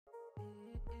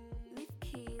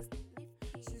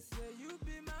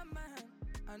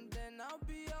I'll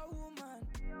be a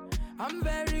woman. I'm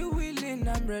very willing,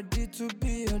 I'm ready to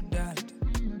be your dad.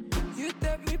 You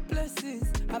take me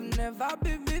places I've never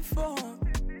been before.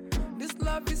 This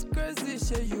love is crazy,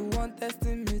 shit, you want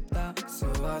testing me that. So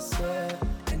I swear,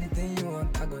 anything you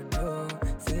want, I go do.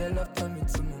 Say your love, turn me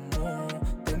to my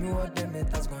mom. Tell me what them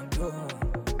haters gon' do.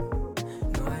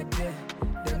 No idea,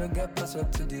 they don't get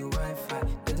password to the Wi-Fi.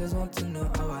 They just want to know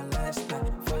our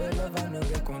lifestyle. For your love, I no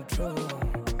get control.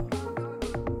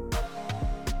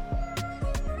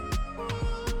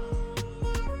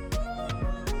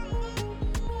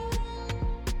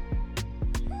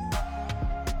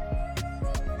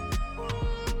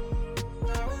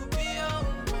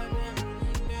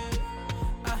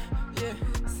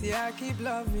 See, I keep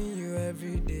loving you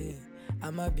every day.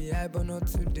 I'ma be high, but not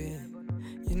today.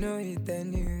 You know it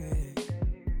anyway.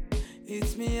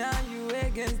 It's me and you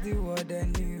against the world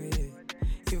anyway.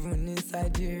 Even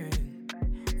inside the rain,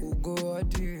 we'll go all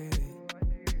the way.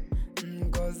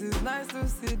 Cause it's nice to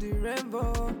see the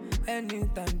rainbow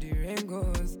anytime the rain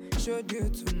goes. Showed you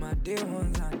to my day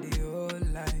ones and they all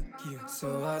like you.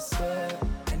 So I swear,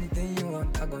 anything you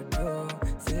want, I go do.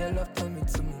 Say your love, turn me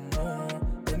to my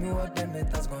mom. Tell me what them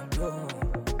haters gon' do.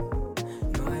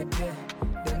 No idea,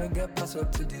 they don't get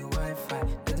password to the Wi-Fi.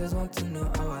 They just want to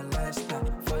know our lifestyle.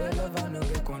 For your love, I no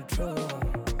get control.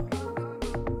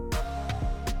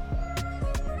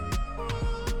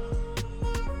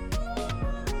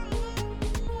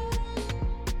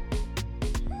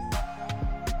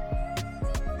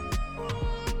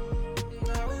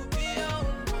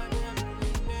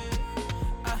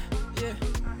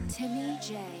 Timmy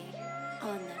J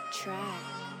on the track.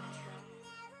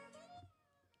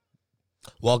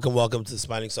 Welcome to the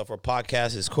Smiling Software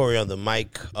Podcast. It's Corey on the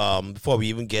mic. Before we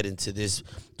even get into this,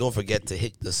 don't forget to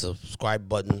hit the subscribe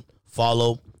button.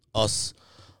 Follow us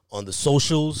on the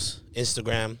socials,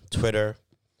 Instagram, Twitter,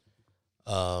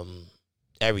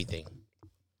 everything.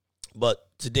 But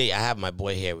today I have my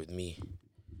boy here with me,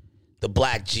 the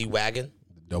Black G-Wagon.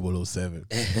 007.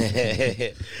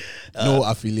 No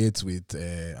affiliates with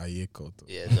Ayeko.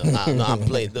 Yeah, no, I'm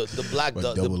playing the black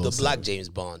But the 007. Black James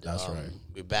Bond. That's right.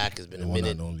 We're back. It's been The a one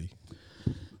minute. and only.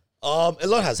 A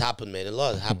lot has happened, man. A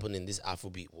lot has happened in this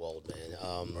Afrobeat world,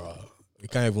 man. We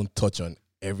can't even touch on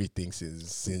everything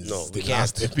since No, the we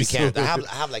last can't. episode. We can't.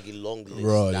 I have like a long list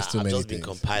Bro, that there's too I've many just been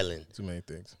things. compiling. Too many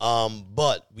things.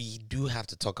 But we do have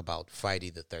to talk about Friday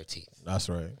the 13th. That's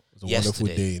right. It's a Yesterday. wonderful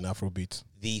day in Afrobeat.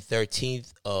 The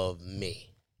 13th of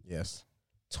May, Yes.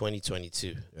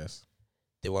 2022. Yes.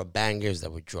 There were bangers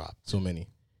that were dropped. So many.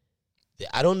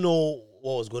 I don't know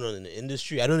what was going on in the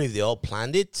industry. I don't know if they all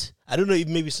planned it. I don't know if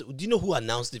maybe... Do you know who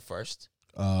announced it first?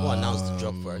 Who announced the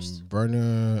drop first?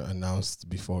 Burner announced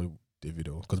before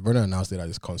Davido. Because Burner announced it at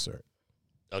his concert.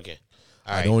 Okay.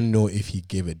 All I right. don't know if he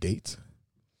gave a date.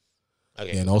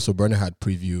 Okay. And also Burner had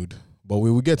previewed. But we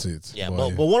will get to it. Yeah,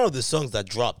 but one of the songs that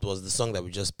dropped was the song that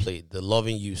we just played, the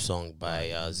 "Loving You" song by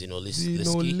Zinolisky.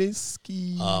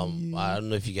 Zinolisky. I don't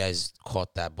know if you guys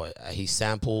caught that, but he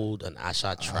sampled an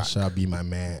Asha track. Asha, Be My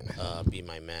Man. Be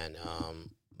My Man.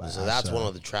 By So that's Asha. one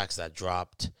of the tracks that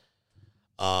dropped.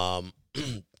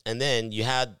 And then you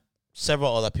had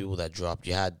several other people that dropped.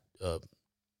 You had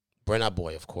Burna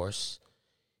Boy, of course.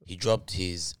 He dropped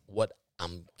his what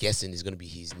I'm guessing is going to be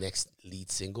his next lead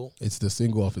single. It's the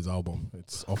single off his album.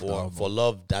 It's off the album. For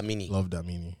Love Damini. Love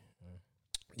Damini.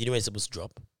 Do you know when it's supposed to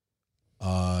drop?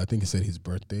 I think he said his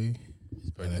birthday.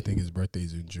 And I think his birthday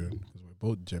is in June. Because we're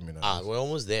both Gemini. We're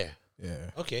almost there. Yeah.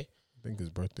 Okay. I think his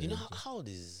birthday You know, is how old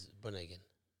is Burna again?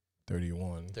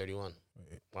 31. 31.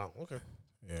 Wow, okay.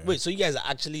 Yeah. Wait, so you guys are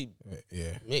actually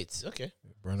Yeah. mates? Okay.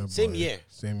 Burna Same Boy. year?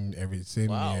 Same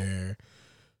Wow. year.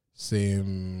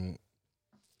 Same.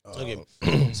 Okay.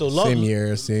 So Love... Same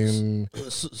year, same.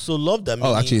 So Love Damini...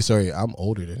 Oh, actually, sorry. I'm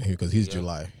older than him because he's Yeah.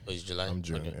 July. Oh, it's July? I'm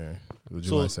June. Okay. Yeah. It was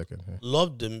July So- 2nd. Yeah.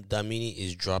 Love Damini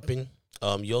is dropping.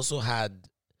 You also had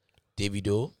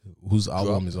Davido. Whose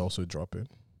album is also dropping.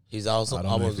 His also I don't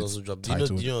know album if is it's also dropped. titled-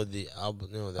 Do you know the album?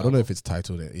 I don't know if it's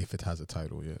titled, if it has a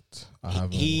title yet. I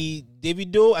haven't.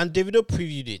 Davido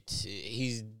previewed it.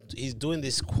 He's doing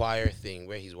this choir thing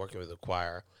where he's working with a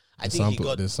choir. I think he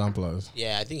got the samplers.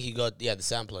 Yeah, I think he got the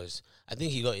samplers. I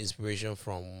think he got inspiration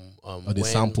from The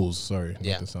samples, sorry.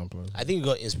 Yeah. Not the samplers. I think he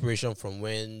got inspiration from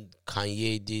when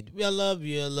Kanye did "I Love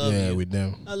You, I Love You." with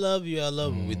them. I love you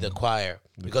with the choir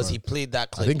because choir. he played that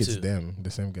I clip think too. it's them,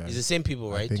 the same guy. It's the same people,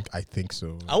 right? I think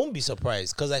so. I won't be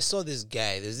surprised because I saw this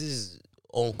guy. There's this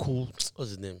uncool.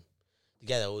 What's his name? The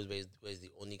guy that always wears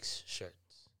the Onyx shirts.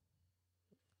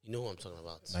 You know who I'm talking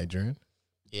about? Nigerian?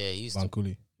 Yeah, he used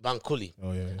Bankuli. to Bankuli.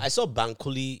 Oh, yeah. I saw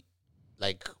Bankuli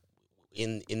like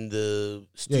in the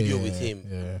studio with him,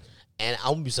 Yeah. And I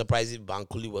wouldn't be surprised if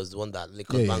Bankuli was the one that,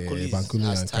 because Yeah, Bankuli Bankuli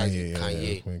has and ties Kanye. with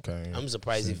Kanye. When Kanye. I'm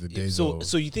surprised Since the if days so. of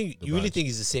So you think the you really badge. think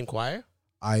it's the same choir?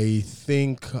 I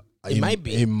think It might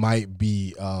be. It might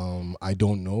be. I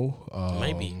don't know.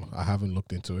 Might be. I haven't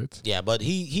looked into it. Yeah, but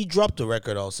he dropped a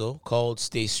record also called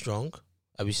 "Stay Strong."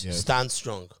 I mean, Yes. Stand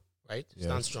Strong, right? Yes.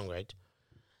 Stand Strong, right?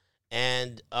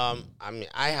 And I mean,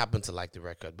 I happen to like the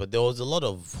record, but there was a lot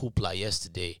of hoopla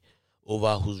yesterday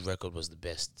over whose record was the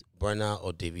best, Burna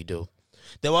or Davido.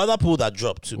 There were other people that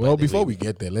dropped too. Well, by the before way. we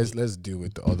get there, let's deal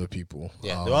with the other people.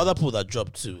 Yeah, there were other people that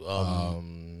dropped too.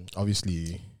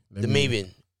 Obviously, The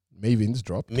Maven's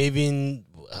dropped Maven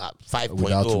 5.0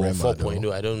 Without or Rema, 4.0,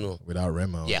 though. I don't know. without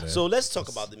Rema. on Yeah, there. so let's talk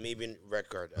about the Maven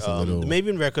record. a little- The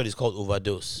Maven record is called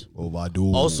Overdose.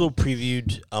 Overdose. Also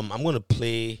previewed. I'm gonna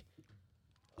play.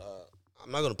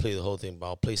 I'm not gonna play the whole thing, but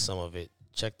I'll play some of it.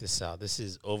 Check this out. This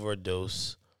is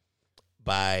Overdose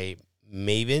by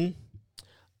Maven,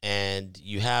 and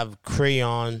you have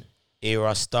Crayon,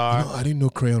 Era Star. I didn't know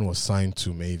Crayon was signed to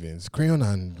Mavens. Crayon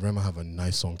and Rema have a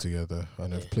nice song together,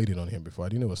 and I've played it on here before. I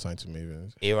didn't know it was signed to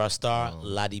Mavens. Era Star,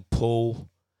 Ladipo,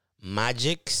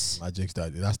 Magix. Magic's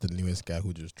that's the newest guy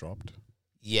who just dropped.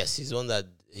 Yes, he's the one that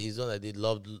did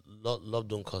Love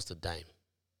Don't Cost a Dime.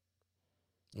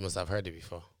 You must have heard it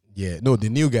before. Yeah, no, the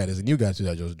new guy. There's a new guy too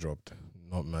that just dropped.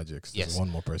 Not Magic's. There's Yes. one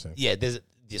more person. Yeah,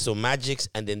 so Magix,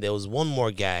 and then there was one more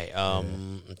guy.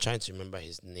 I'm trying to remember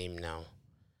his name now.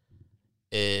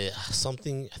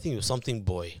 Something, I think it was something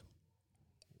boy.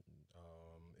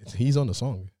 He's on the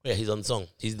song. Yeah, he's on the song.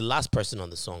 He's the last person on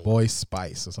the song. Boy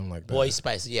Spice or something like that. Boy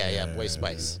Spice. Yeah, Boy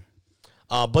Spice.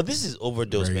 But this is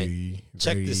Overdose, man.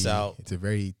 Check this out. It's a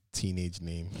very teenage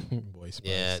name. Boy Spice.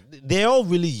 Yeah, they're all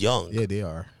really young. Yeah, they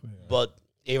are. But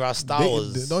Era Star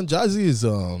was. Don Jazzy is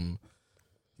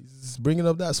he's bringing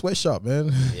up that sweatshop,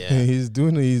 man. Yeah. He's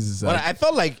doing his. But I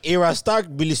felt like Era Star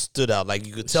really stood out. Like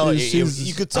you could tell.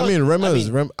 You could tell. I mean, Rema is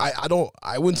Rema. I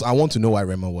want to know why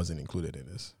Rema wasn't included in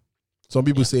this. Some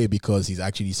people say because he's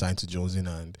actually signed to Jonesing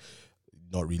and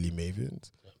not really Maven.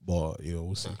 But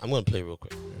we'll see. I'm gonna play real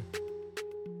quick.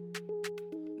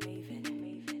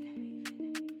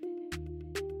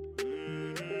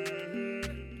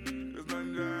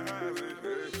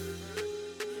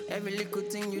 Every little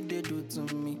thing you did do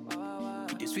to me,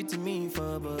 you did sweet to me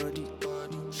for body.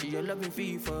 She your loving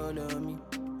fee follow me.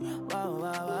 Wow,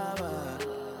 wow, wow, wow.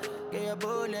 Get your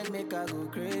bullet, make her go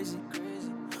crazy.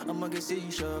 I'ma get say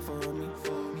you sure for me.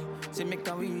 Say make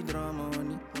her withdraw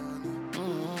money.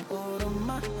 Oh,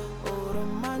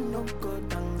 Roma, no go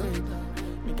downgrade.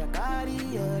 Make her carry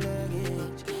your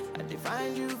luggage. I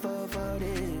define you for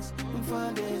days.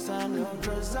 For days, I no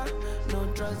trust,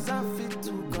 I fit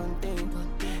to contain.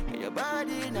 Your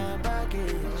body now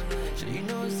baggage. So you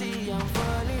know, see, I'm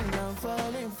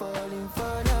falling for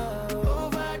love.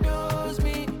 Overdose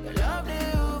me, your love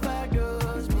they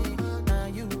overdose me. Now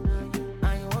you,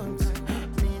 I want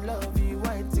me love you,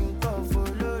 I think of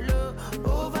follow.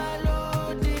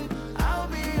 Overloading, I'll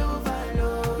be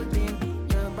overloading.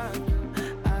 Your bank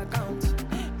account,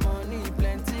 money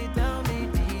plenty, tell me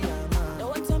the amount. No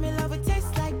one told me love would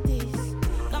taste like this.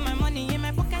 Got my money in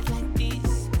my pocket like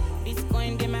this.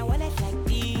 Bitcoin in my wallet like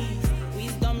this.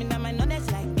 Wisdom in my knowledge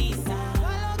like this.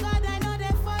 Follow God, I know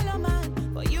they follow man.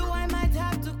 For you, I might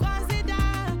have to consider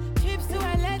trips to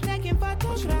LA taking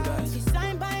photographs. You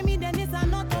sign by me, then it's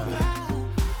an autograph.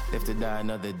 Live to die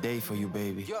another day for you,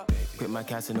 baby. Quit my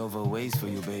casting over ways for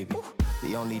you, baby.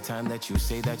 The only time that you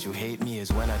say that you hate me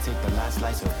is when I take the last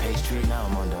slice of pastry. Now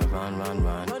I'm on the run.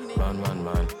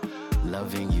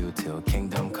 Loving you till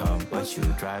kingdom come, but you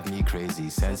drive me crazy.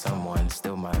 Send someone,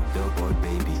 still my billboard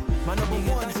baby. My number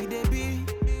one, see they be.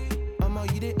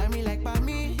 You they, I mean like by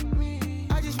me.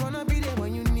 I just wanna be there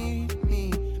when you need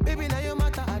me. Baby, now your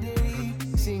matter, I dey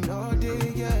sing all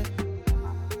day, yeah.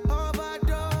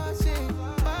 Overdosing,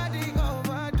 body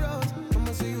overdose.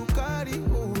 I'ma say you carry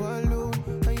overload,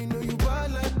 and you know you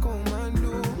bad like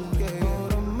commando, yeah.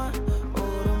 Roma,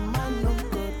 no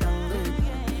go downgrade.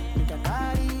 Make a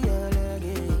carry your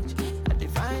luggage. I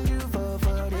define you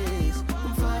for days.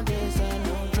 For days, I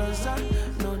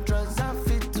no trust, I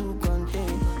fit to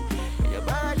contain. Your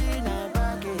body not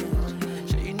baggage.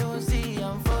 So you know, see,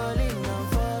 I'm falling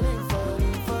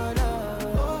for love.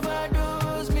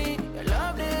 Overdose me, your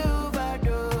love they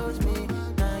overdose me.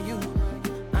 Now you,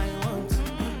 I want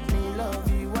me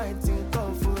love you, I think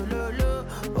of follow.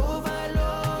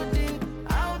 Overloading,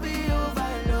 I'll be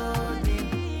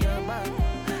overloading. Your bank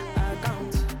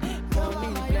account,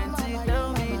 money plenty, tell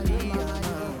me the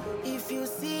amount. If you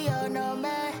see her no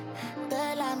man,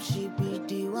 tell him she be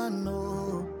the one,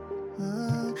 no.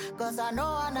 Cause I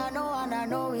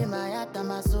know in my heart and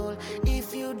my soul.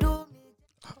 If you do me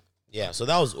Yeah, so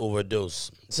that was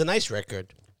Overdose. It's a nice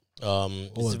record. It's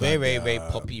was a very, that, very,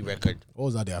 very poppy record. What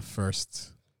was that? Their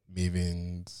first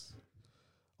Mavens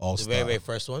All The Star. very, very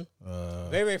first one.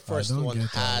 Very, very first one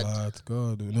had.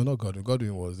 No, not Godwin.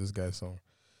 Godwin was this guy's song.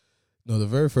 No, the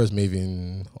very first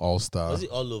Maven All Star. Was it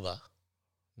All Over?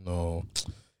 No,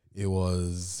 it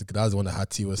was. That was the one that had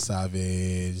Tiwa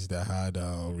Savage. That had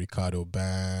Ricardo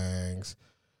Banks.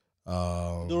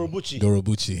 Dorobuchi.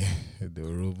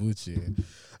 Dorobuchi.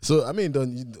 So I mean,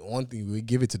 one thing we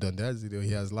give it to Don Jazzy, though,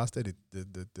 he has lasted.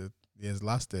 He has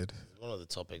lasted. One of the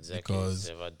top executives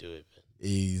to ever do it.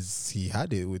 He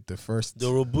had it with the first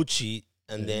Dorobuchi,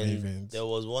 and then Mavens. there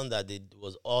was one that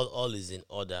was all is in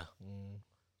order.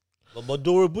 But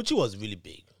Dorobuchi was really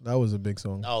big. That was a big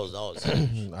song. That was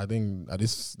I think that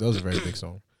was a very big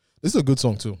song. This is a good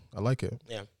song too. I like it.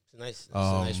 yeah. It's nice. It's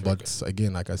a nice record. But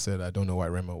again, like I said, I don't know why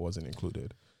Rema wasn't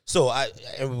included. So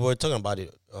we were talking about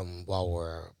it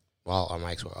while our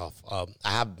mics were off.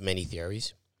 I have many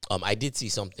theories. I did see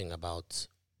something about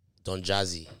Don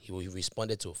Jazzy. He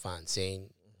responded to a fan saying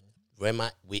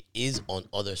Rema is on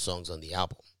other songs on the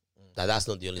album. That's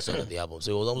not the only song on the album.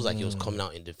 So it was almost like he was coming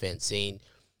out in defense, saying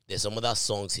there's some other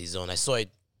songs he's on. I saw it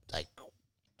like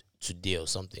today or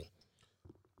something.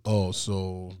 Oh,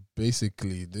 so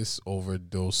basically, this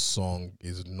Overdose song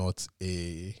is not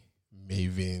a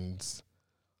Maven's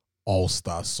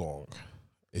all-star song.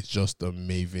 It's just a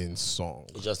Maven song.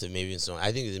 It's just a Maven song.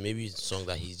 I think it's a Maven song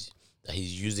that he's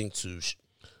using to.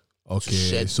 Okay,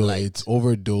 shed so light. it's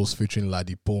Overdose featuring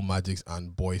Ladipo Magics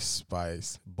and Boy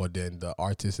Spice, but then the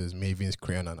artist is Maven's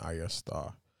Crayon and Arya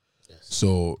Star. Yes.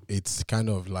 So it's kind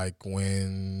of like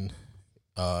when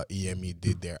EME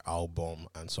did their album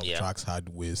and some tracks had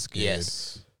Wizkid.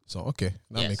 Yes. So okay,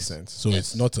 that Yes. makes sense. So Yes.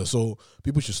 it's not so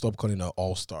people should stop calling it an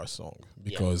all-star song,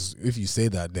 because if you say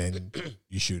that, then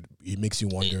it makes you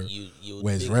wonder You would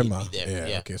where's think he'd Rema? be there.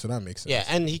 Yeah, okay, so that makes sense. Yeah,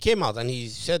 and he came out and he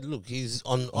said, "Look, he's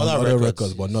on On other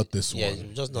records, but not this Yeah,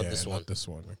 one. just not Yeah, this one. Not this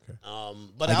one. Okay.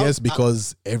 But I guess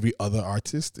because every other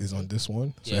artist is on this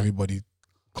one, so Yeah. everybody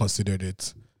considered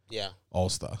it yeah,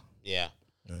 all-star. yeah.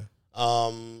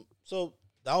 Yeah. So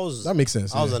that makes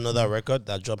sense. That was yeah. another record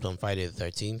that dropped on Friday the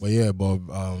 13th. But yeah, Bob,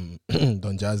 Don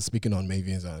Jazzy, speaking on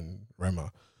Mavens and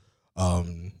Rema,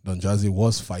 Don Jazzy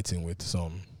was fighting with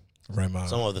some Rema.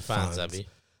 Some of the fans, Abby.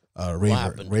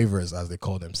 Happened? Ravers, as they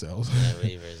call themselves. Yeah,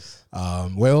 ravers.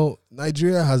 Well,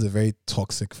 Nigeria has a very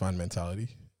toxic fan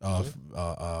mentality.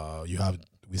 You have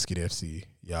Wizkid FC,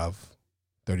 you have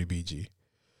 30BG.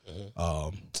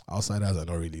 Outsiders are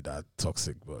not really that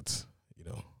toxic, but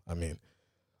I mean,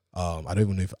 I don't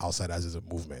even know if Outsiders is a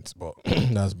movement, but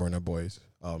that's Burna Boy's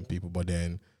people. But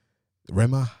then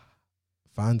Rema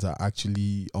fans are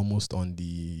actually almost on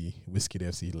the Wizkid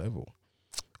FC level,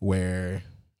 where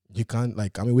you can't,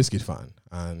 like, I'm a Wizkid fan,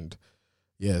 and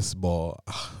yes, but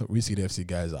Wizkid FC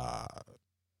guys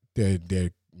they're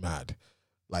mad.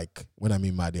 Like, when I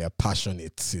mean mad, they are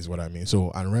passionate, is what I mean.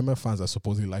 So, and Rema fans are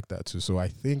supposedly like that too. So I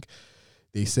think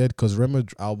they said, because Rema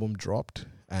album dropped,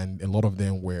 and a lot of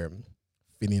them were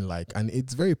feeling like, and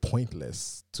it's very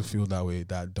pointless to feel that way,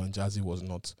 that Don Jazzy was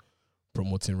not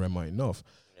promoting Rema enough,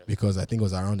 because I think it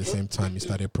was around the same time he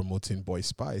started promoting Boy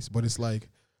Spice. But it's like,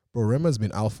 bro, Rema's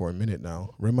been out for a minute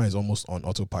now. Rema is almost on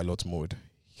autopilot mode.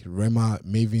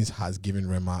 Mavens has given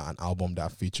Rema an album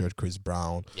that featured Chris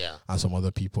Brown and some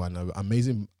other people, and an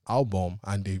amazing album,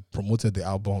 and they promoted the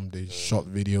album, they shot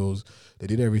videos, they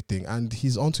did everything, and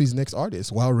he's on to his next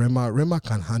artist, while Rema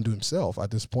can handle himself at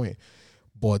this point.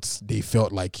 But they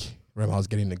felt like Rema was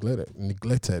getting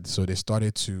neglected, so they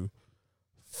started to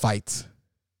fight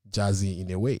Jazzy in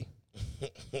a way.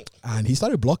 And he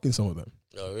started blocking some of them.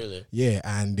 Oh, really? Yeah,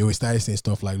 and they were started saying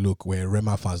stuff like, look, we're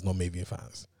Rema fans, not Maven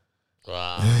fans.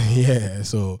 Wow. Yeah,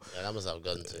 so that must have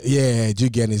gotten to it. yeah,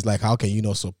 Jigen is like, how can you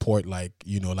not support, like,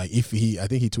 like, if I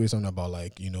think he tweeted something about,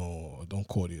 like, don't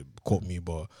quote me,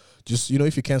 but just,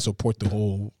 if you can't support the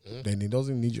whole, then it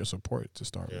doesn't need your support to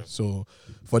start with. So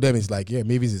for them, it's like, yeah,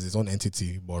 maybe it's his own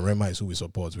entity, but Rema is who we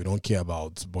support. We don't care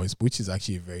about boys, which is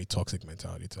actually a very toxic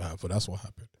mentality to have. But that's what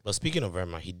happened. But speaking of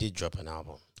Rema, he did drop an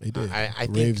album. He did. I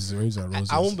think Raves and Roses.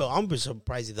 I won't be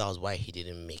surprised if that was why he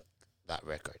didn't make that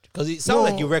record, because it sounds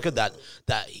like a record that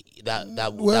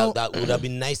would have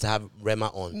been nice to have Rema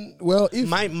on. Well, if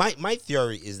my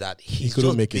theory is that he's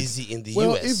couldn't just make it. busy in the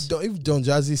well, US. if Don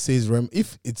Jazzy says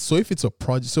if it's a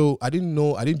project, so I didn't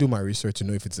do my research to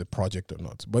know if it's a project or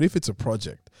not. But if it's a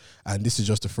project and this is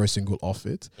just the first single off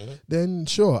it, then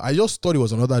sure. I just thought it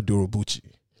was another Dorobuchi.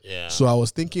 Yeah. So I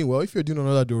was thinking, well, if you're doing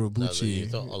another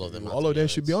Dorobuchi, all of them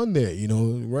should be on there.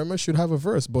 Rema should have a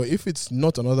verse. But if it's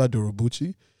not another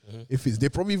Dorobuchi, If it's, they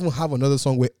probably even have another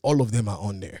song where all of them are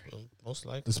on there. Most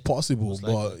likely. It's possible, Most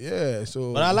but likely. yeah.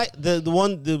 So, But I like the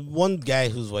one guy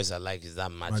whose voice I like is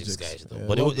that Magic's guy. Magic's, Though. yeah.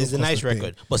 But Well, it's a of course nice the thing.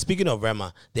 record. But speaking of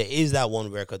Rema, there is that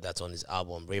one record that's on his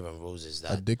album, Raven Roses.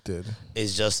 That Addicted.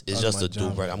 is just That's just my a dope jam,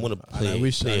 record. I'm man. gonna And play.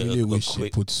 I really wish he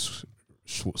quick. put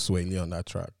Sway Lee on that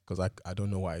track because I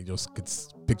don't know why I just could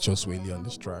picture Sway Lee on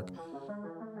this track.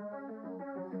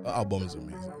 The album is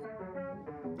amazing.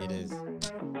 It is.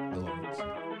 I love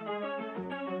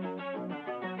it.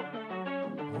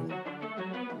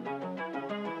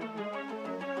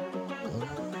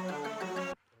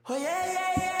 Oh yeah,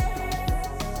 yeah,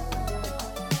 yeah.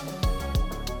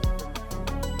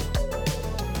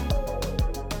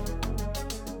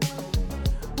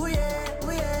 Oh yeah,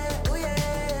 oh yeah, oh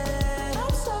yeah.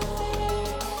 I'm so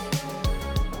fake.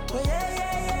 Oh yeah,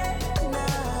 yeah, yeah.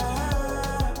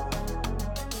 Nah.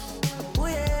 Oh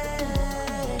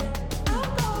yeah. I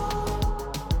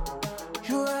know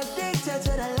you're addicted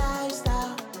to the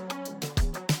lifestyle.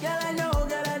 Girl, I know,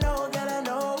 girl, I know, girl, I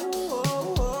know.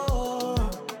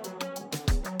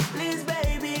 Please,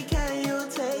 baby, can you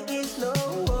take it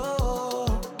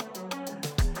slow?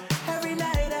 Every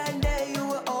night and day, you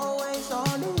were always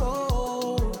on the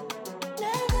road.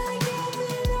 Never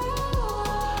getting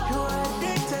old. You are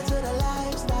addicted to the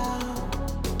lifestyle.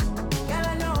 Girl,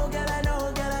 I know, girl, I know,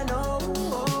 girl, I know.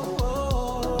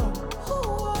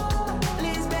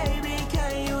 Please, baby,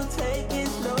 can you take it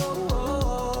slow?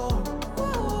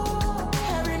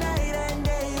 Every night and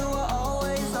day, you were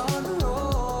always on the road.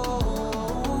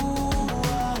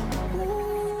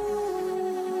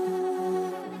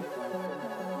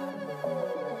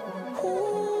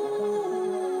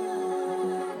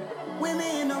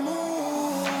 Women in the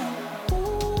mood.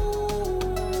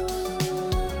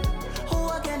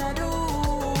 What can I do?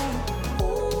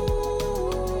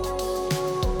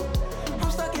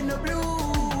 I'm stuck in the blue.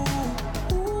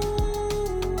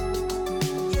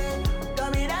 Yeah,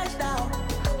 got me dashed out.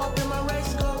 Up in my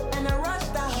race car and I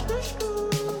rushed out.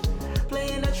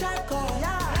 Playing the track card.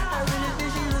 I really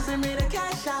think she losing me to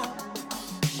cash out.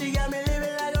 She got me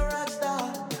living like a rock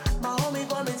star. My homie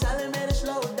gon' be telling me to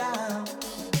slow down.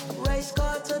 Race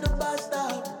car to the bus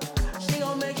stop. She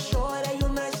gon' make sure that you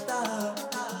messed up.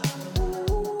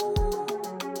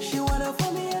 She wanna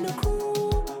put me in the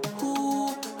crew.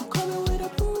 I'm coming with a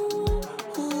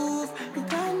proof. You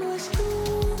got no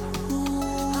excuse.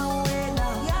 I'm weird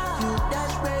now. You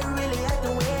desperate, really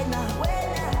acting weird now.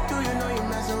 Do you know you're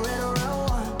messing with a real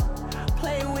one?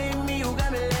 Play with me, you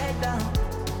got me laid down.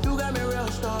 You got me real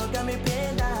strong, got me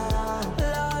pinned down.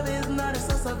 Love is not a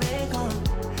source of income.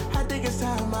 I think it's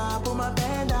time I put my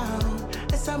band down.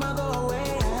 It's time I go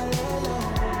away.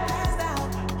 Pass down,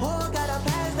 oh, gotta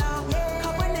pass down.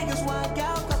 Couple niggas walk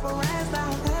out, couple rands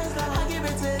down. I give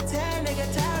it to 10, nigga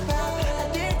tap out.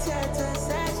 Addicted to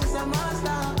sex, it's a must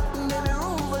now. Baby,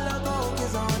 room full of gold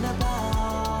is on the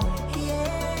bound.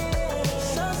 Yeah,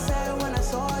 so sad when I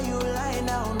saw you lying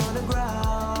down on the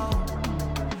ground.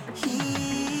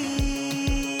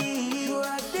 You're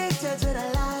addicted to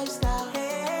the lifestyle.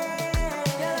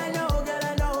 Girl, I know, girl,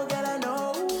 I know, girl, I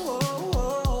know.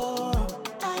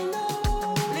 I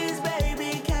know. Please,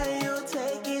 baby, can you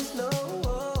take it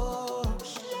slow?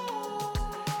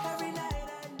 Every night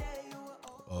and day you were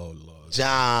Oh Lord.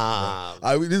 Jam.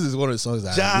 This is one of the songs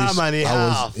that Jam I and a wish I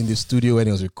half. was in the studio when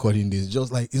he was recording this.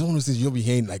 Just like it's one of those things you'll be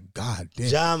hearing like, God damn.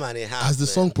 Jam and a half. As the man.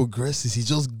 song progresses, he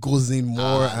just goes in more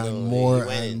Ah, and no, more he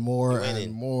went and in. more He went and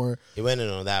in. more. He went in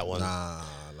on that one. Nah.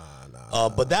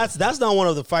 But that's not one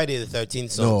of the Friday the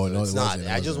 13th songs. No, it's it not. wasn't,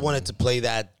 it I just wasn't. wanted to play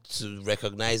that to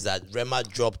recognize that Rema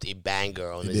dropped a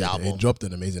banger on He his did. album. He dropped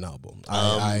an amazing album.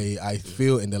 I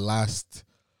feel in the last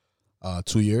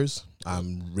 2 years,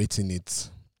 I'm rating it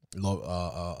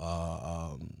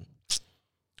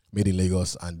Made in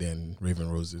Lagos and then Raven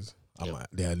Roses.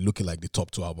 They are looking like the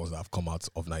top 2 albums that have come out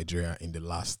of Nigeria in the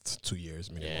last 2 years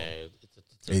minimum. Yeah,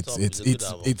 it's a good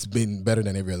album. It's been better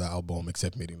than every other album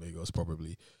except Made in Lagos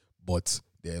probably, but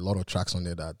there are a lot of tracks on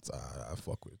there that I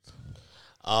fuck with.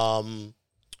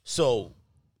 So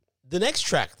the next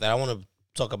track that I want to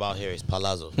talk about here is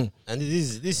Palazzo, and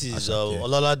this is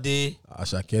Ololade.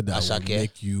 Ashake that Ashake. will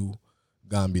make you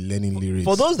go and be learning lyrics.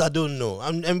 For those that don't know,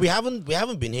 and we haven't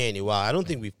been here in a while. I don't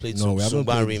think we've played No, we haven't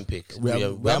Sungba played- Rimpic. we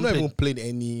have not even played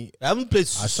any I haven't played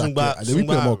Ashake. Sungba. Did we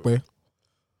play Mokwe?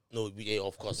 No,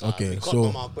 of course. Okay, we caught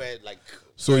so- Mokwe, like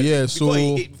So yeah, before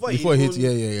he hit,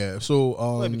 even- yeah. So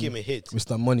before it became a hit.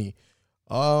 Mr. Money,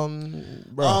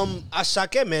 bro.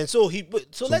 Ashake, man. So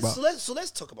Sungba.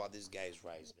 let's talk about this guy's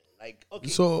rise, man. Like, okay,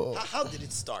 So- how did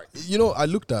it start? You know, I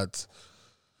looked at.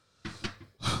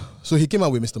 So he came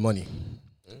out with Mr. Money.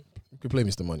 You could play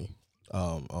Mr. Money.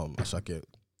 Ashake.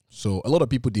 So a lot of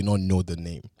people did not know the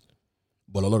name,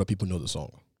 but a lot of people know the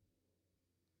song.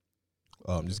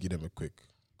 Just give them a quick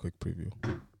preview.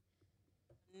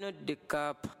 Not the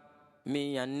cup,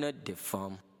 me and not the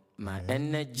form. My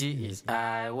energy is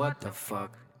high, what the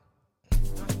fuck?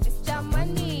 It's the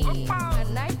money,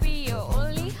 and I be your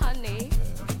only honey.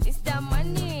 It's the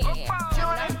money, and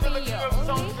I be your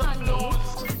only honey.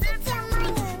 It's your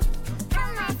money,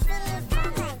 come and feel it, come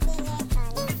and feel it,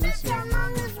 honey. It's your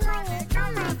mommy's money,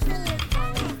 come and feel it,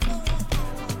 come and feel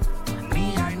it. Me,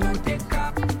 I know the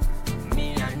cup,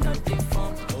 me, I know the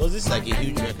form. Was this like a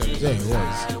huge record? Yeah, it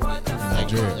was. In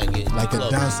Nigeria. Like a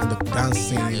dance in the dance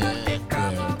scene.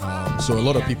 Yeah. So a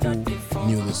lot of people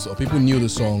knew this. Or people knew the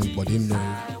song, but didn't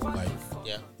know. Like,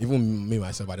 even me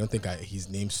myself, I don't think his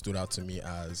name stood out to me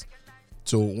as.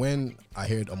 So when I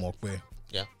heard Omokwe,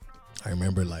 I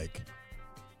remember I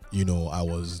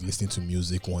was listening to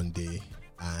music one day,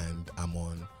 and I'm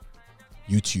on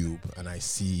YouTube, and I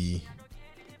see.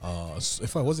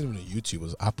 If I wasn't even on YouTube, it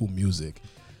was Apple Music,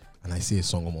 and I see a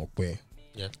song Omokwe.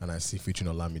 Yeah. And I see featuring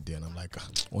Olamide, and I'm like,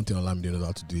 one thing Olamide knows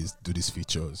how to do is do these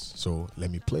features. So let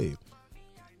me play it.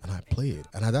 And I play it.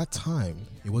 And at that time,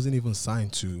 it wasn't even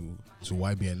signed to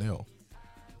YBNL.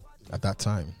 At that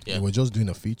time. They were just doing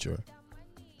a feature.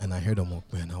 And I heard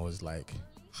Omokwe, and I was like,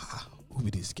 who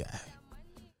is this guy?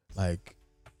 Like,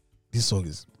 this song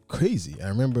is crazy. I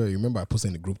remember I posted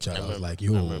in the group chat, I was like,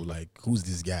 yo, like, who's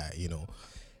this guy,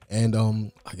 And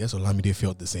I guess Olamide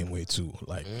felt the same way too.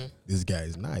 Like, this guy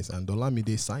is nice. And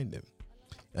Olamide signed him.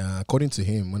 According to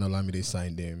him, when Olamide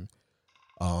signed him,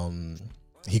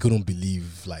 he couldn't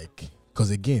believe,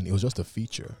 because again, it was just a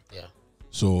feature. Yeah.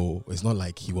 So it's not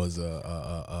like he was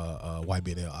a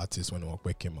YBNL artist when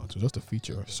Omokwe came out. It was just a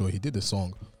feature. So he did the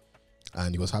song,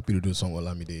 and he was happy to do the song with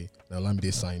Olamide. And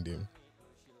Olamide signed him.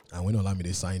 And when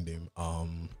Olamide signed him,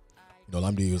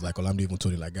 Olamide was like, Olamide even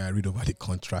told him, like, I read over the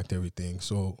contract, everything.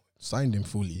 So signed him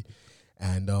fully.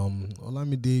 And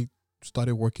Olamide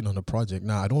started working on the project.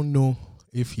 Now, I don't know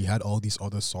if he had all these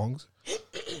other songs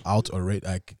out already,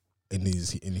 like in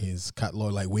his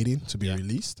catalog, like waiting to be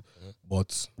released.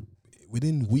 But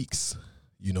within weeks,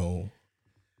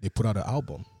 they put out an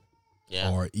album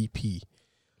or EP.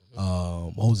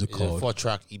 What was it called?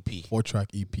 4-track EP. 4-track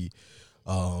EP.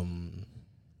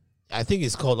 I think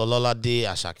it's called Ololade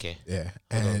Ashake. Yeah,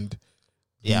 and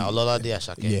Ololade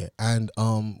Ashake. Yeah, and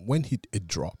when it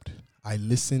dropped, I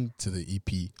listened to the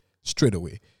EP straight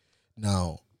away.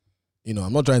 Now,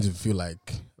 I'm not trying to feel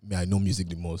like I know music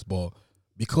the most, but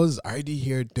because I already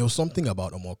heard there was something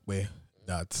about Omokwe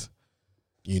that,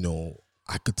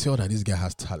 I could tell that this guy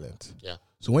has talent. Yeah.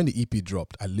 So when the EP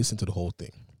dropped, I listened to the whole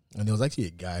thing, and there was actually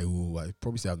a guy who I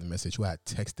probably still have the message who I had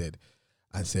texted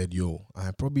and said, yo,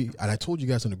 and I told you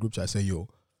guys on the group chat, I said, yo,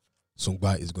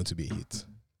 Sungba is going to be a hit.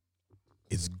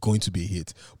 It's going to be a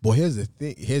hit. But here's the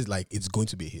thing. It's going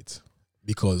to be a hit.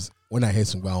 Because when I heard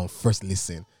Sungba on first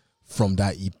listen from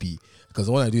that EP, because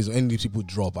what I do is when these people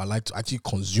drop, I like to actually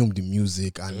consume the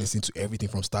music and listen to everything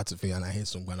from start to finish. And I heard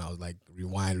Sungba, and I was like,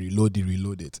 rewind, reload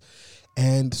it.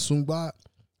 And Sungba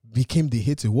became the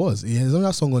hit it was. He has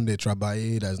another song on there,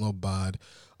 Trabaye, that's not bad.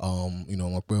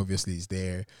 Omokwe obviously is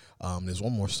there. There's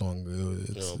one more song.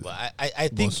 But I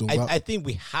think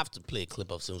we have to play a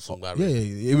clip of Sungba.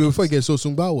 Yeah. Before I get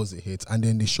Sungba was a hit, and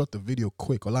then they shot the video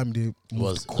quick. Olamide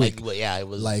was quick. It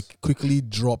was quickly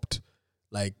dropped,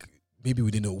 maybe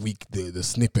within a week the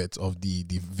snippet of the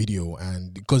video,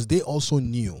 and because they also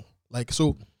knew.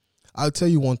 So I'll tell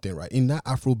you one thing, right? In that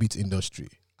Afrobeat industry,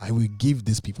 I will give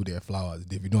these people their flowers.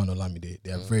 Davido and Olamide,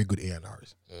 they are very good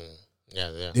A&Rs.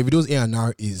 Yeah. Davido's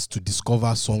A&R is to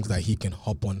discover songs that he can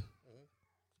hop on,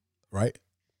 right?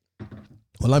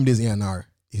 Olamide's A&R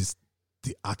is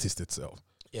the artist itself.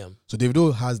 Yeah. So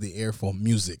Davido has the ear for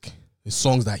music, the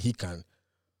songs that he can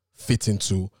fit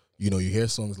into. You hear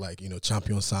songs like,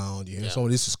 Champion Sound, you hear some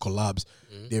of this is collabs.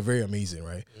 They're very amazing,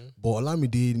 right? But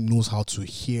Olamide knows how to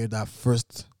hear that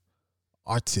first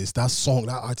artist, that song,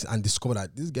 that artist, and discover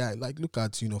that this guy, look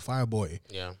at, Fireboy.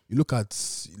 Yeah. You look at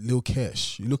Lil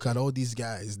Kesh. You look at all these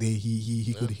guys.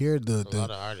 He could hear a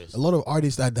lot of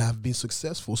artists that have been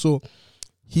successful. So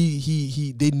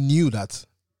they knew that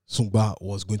Sungba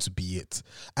was going to be it.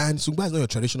 And Sungba is not a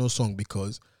traditional song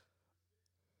because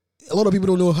a lot of people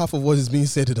don't know half of what is being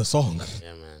said in the song.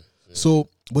 Yeah, man. Yeah. So,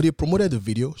 but they promoted the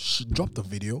video. She dropped the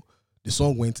video. The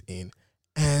song went in,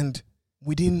 and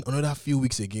within another few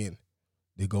weeks again,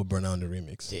 they got Burn on the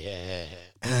remix. Yeah.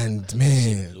 And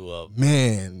man.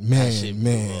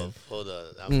 Hold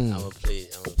on. I'm gonna play.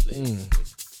 Yeah.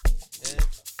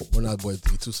 Burn Out Boy,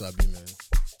 too sabi, man.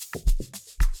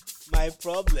 my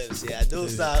problems. Yeah,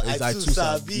 those are It's I like too too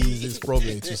sabi. It's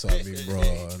probably too sabi, bro. No.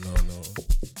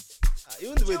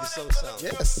 Even the way the song sounds.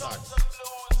 Yes.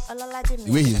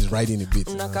 The way he's writing the beat.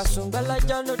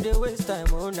 Nakasumbala no dey waste time,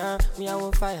 oh nah. Me I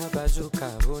want fire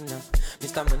bazooka, oh nah.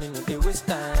 Mr. Money no dey waste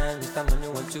time. Mr. Money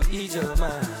want to ease your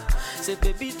mind. Say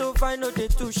baby don't find no dey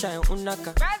too shine,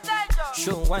 unaka.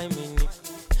 Show why me.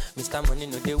 Mr. Money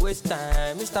no dey waste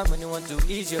time. Mr. Money want to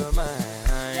ease your mind.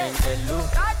 Hello,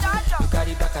 you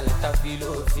carry back a lot of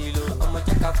filo. I'ma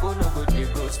check a phone, no go dey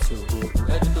ghost you.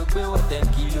 Ready to pay what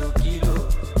 10 kilo.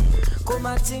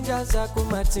 Kumatingaza,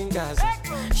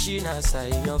 Shina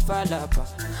in falapa.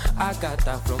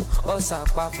 Agata from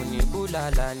Osapa from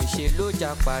Nibulala. Nishe lo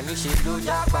japa.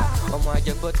 Omo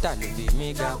ajebota lo be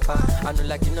mega pa. I don't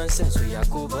like the nonsense we are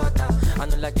go bota.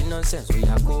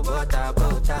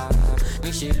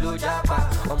 Nishe lo japa.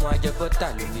 Omo ajebota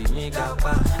lo be mega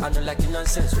pa. I don't like the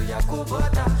nonsense we are go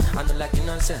bota.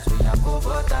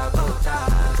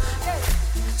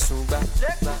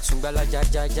 Sunga la ja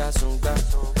sunga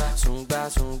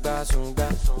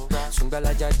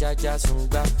la ja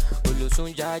sunga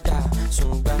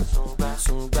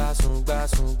olo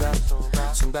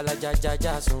sunga la ja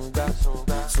sunga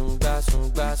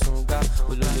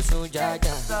olo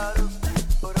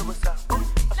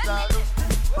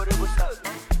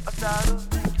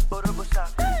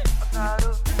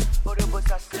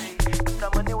Mr.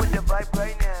 Money with the vibe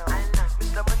right now.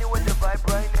 Mr. Money with the vibe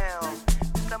right now.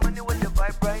 Mr. Money with the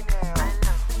vibe right now.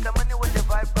 Mr. Money with the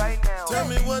vibe right now. Tell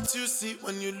me what you see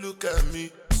when you look at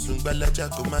me. Sungbalaja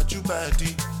go maju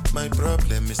body. My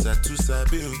problem is I too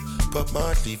sabi. Pop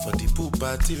Marley for the pool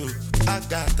party. I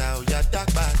got out ya dark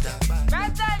bada.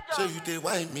 So you dey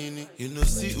wine meaning. You know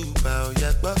see Uba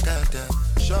ya gbokada.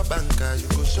 Shop banka you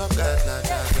go shop gada.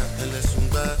 Ele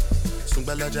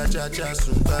Sungba la ja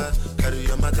sungba. Carry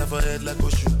your matter for head like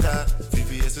Oshuka.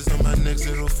 VVS is on my neck,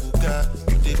 zero fuga.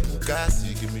 You dey puka,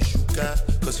 see give me shuka.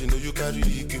 Cause you know you carry,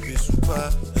 give me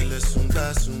super. Ele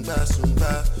sungba.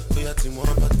 Oya ti mo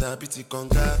pata biti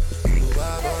konga.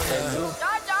 Hello,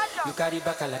 you carry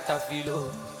back a lot of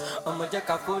filo. I'ma check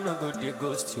a phone, no go dey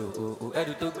ghost you.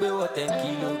 Edu to gbe what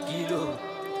 10 kilo.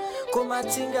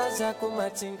 Kumatingaza.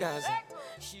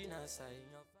 Shina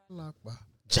in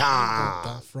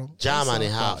Jam and a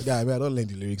half. Yeah, I mean, I don't learn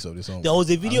the lyrics of the song. There was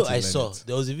a video I saw.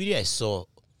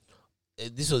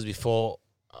 This was before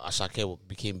Ashake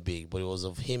became big, but it was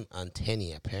of him and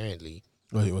Tenny apparently.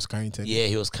 Oh, he was carrying Tenny? Yeah,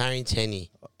 he was carrying Tenny.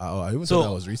 I even thought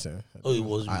that was recent. Oh, it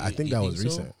was. I think that was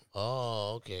recent.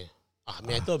 Oh, okay. I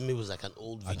mean, I thought maybe it was like an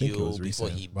old video. I think it was before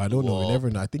recent, but I don't know. We never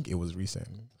know. I think it was recent.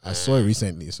 I saw it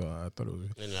recently, so I thought it was.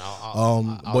 I'll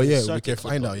but yeah, we can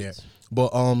find out. Yeah, but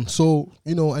so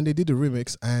and they did the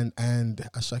remix, and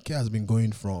Ashake has been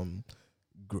going from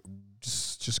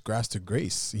just grass to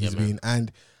grace. He's been,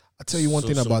 and I tell you one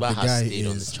thing about the guy is,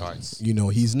 on the charts.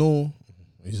 He's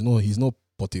no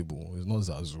Portable. He's not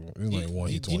Zazu. He's not a one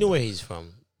hit. Do you know where he's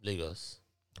from? Lagos.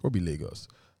 Probably Lagos,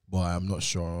 but I'm not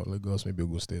sure. Lagos, maybe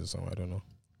Ogun State or somewhere. I don't know.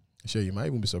 Sure, you might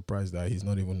even be surprised that he's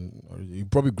not even. He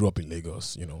probably grew up in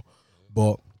Lagos,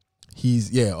 but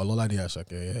he's Ololade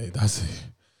Ashake. Yeah,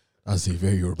 that's a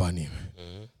very Yoruba name.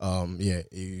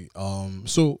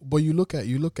 So, but you look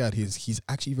at he's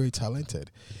actually very talented,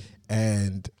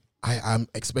 and I'm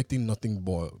expecting nothing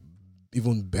but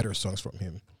even better songs from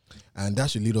him, and that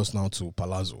should lead us now to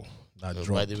Palazzo. That dropped.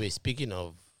 By the way, speaking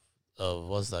of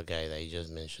what's that guy that you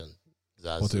just mentioned?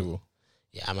 Zazu. Portable.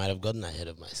 Yeah, I might have gotten ahead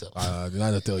of myself. Did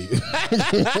I not tell you? I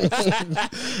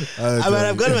might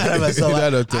have gotten ahead of myself.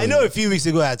 I know a few weeks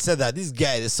ago I had said that this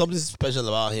guy, there's something special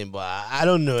about him, but I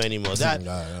don't know anymore.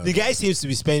 The guy seems to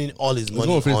be spending all his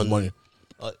money on money.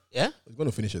 Yeah, he's going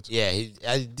to finish it. Yeah,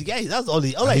 the guy. That's all.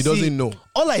 He doesn't know.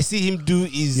 All I see him do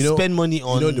is spend money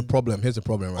on. The problem. Here's the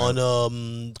problem, right?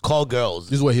 On call girls.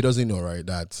 This is what he doesn't know, right?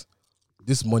 That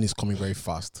this money is coming very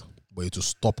fast, but it will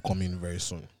stop coming very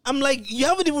soon. I'm like, you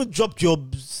haven't even dropped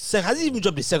hasn't even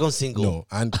dropped the second single. No,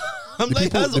 and the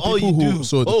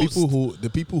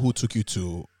people who took you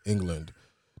to England,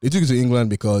 they took you to England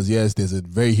because yes, there's a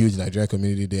very huge Nigerian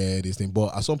community there, this thing.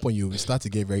 But at some point, you start to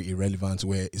get very irrelevant,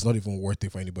 where it's not even worth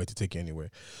it for anybody to take you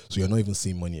anywhere. So you're not even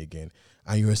seeing money again,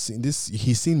 and you're seeing this.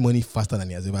 He's seen money faster than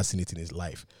he has ever seen it in his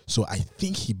life. So I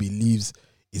think he believes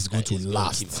it's going to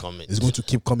last. It's going to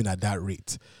keep coming at that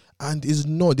rate. And it's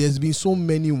not. There's been so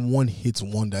many one-hit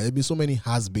wonders. There's been so many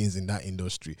has-beens in that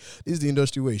industry. This is the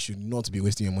industry where you should not be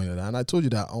wasting your money on that. And I told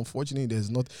you that, unfortunately, there's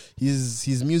not.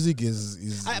 His music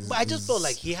is. I just felt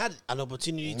like he had an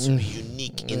opportunity to be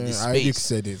unique in this space. Eric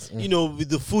said it. With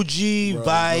the Fuji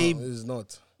vibe. No, it's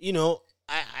not.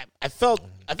 I felt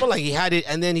like he had it,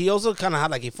 and then he also kind of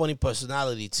had like a funny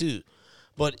personality too.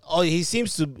 But he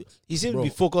seems to be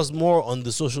focused more on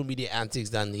the social media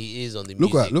antics than he is on the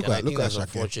Look music. at that's Ashake.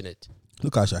 unfortunate.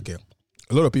 Look at Ashake.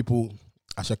 A lot of people,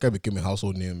 Ashake became a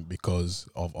household name because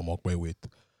of Omokwe with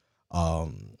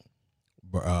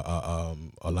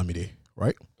Olamide,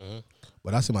 right? Mm-hmm.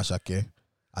 But that's him. Ashake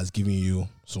has given you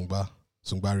Sungba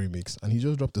remix, and he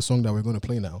just dropped the song that we're going to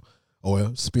play now, or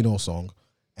a spin-off song,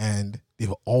 and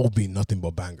they've all been nothing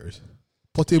but bangers.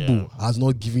 Portable has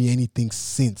not given you anything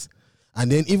since. And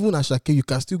then even Ashake, you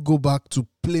can still go back to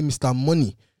play Mr.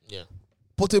 Money. Yeah.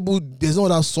 Portable, there's no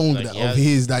other song Like of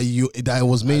his that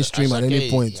was mainstream at any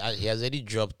point. He has already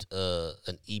dropped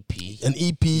an EP.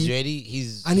 He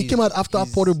came out after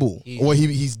Portable. Or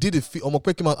he did a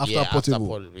Omokwe came out after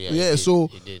Portable.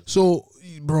 So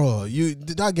bro,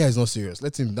 that guy is not serious.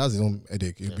 Let him. That's his own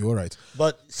headache. He'll be all right.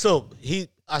 But so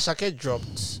Ashake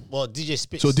dropped. Well, DJ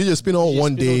Spin. So DJ Spinall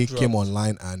one day came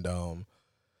online and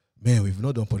man, we've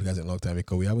not done podcasts in a long time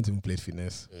because we haven't even played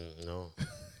fitness. No,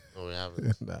 we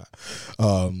haven't. Nah.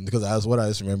 Because that's what I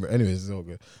just remember. Anyways, it's all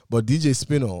good. But DJ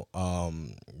Spinall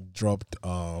dropped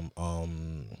a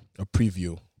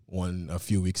preview a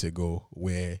few weeks ago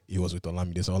where he was with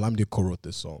Olamide. So Olamide co-wrote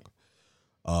this song.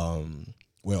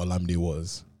 Where Olamide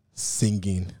was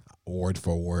singing word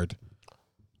for word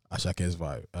Ashake's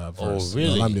verse. Oh,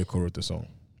 really? Olamide co-wrote the song.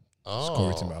 It's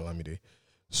co-written by Olamide.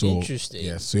 So, interesting.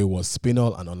 Yeah, so it was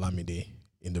Spinall and Olamide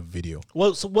in the video.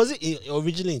 Well, so was it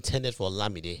originally intended for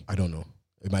Olamide? I don't know.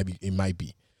 It might be. It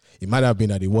might have been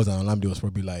that it was, and Olamide was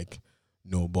probably like,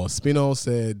 no. But Spinall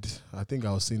said, I think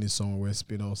I was seeing this somewhere where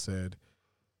Spinall said,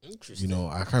 interesting.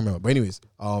 I can't remember. But anyways,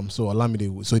 so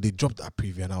Olamide, so they dropped that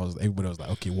preview, and everybody was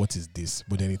like, okay, what is this?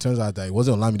 But then it turns out that it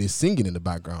wasn't Olamide singing in the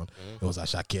background. It was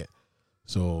Ashake.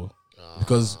 So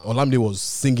because Olamide was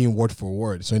singing word for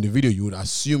word, so in the video you would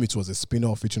assume it was a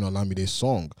Spinall featuring Olamide's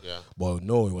song. Yeah. But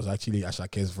no, it was actually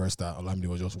Ashake's verse that Olamide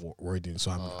was just wording. So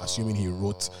I'm assuming he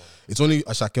wrote. It's only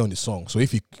Ashake on the song. So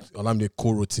if Olamide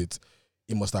co-wrote it,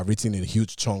 he must have written a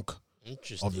huge chunk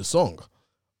of the song.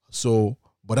 So,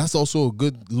 but that's also a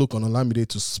good look on Olamide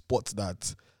to spot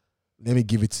that. Let me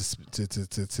give it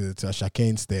to Ashake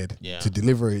instead to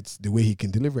deliver it the way he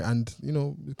can deliver it. And,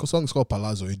 the song is called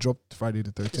Palazzo. It dropped Friday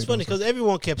the 13th. It's funny because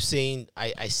everyone kept saying,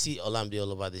 I see Olamide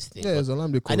all over this thing. Yeah, it's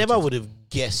Olamide. I never would have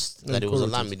guessed that it was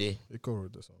Olamide. He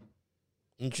co-wrote the song.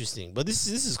 Interesting. But this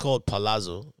is called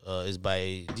Palazzo. It's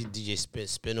by DJ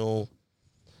Spinall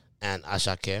and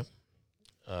Ashake.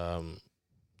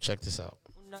 Check this out.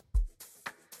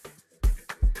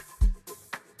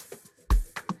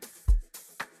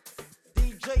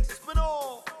 DJ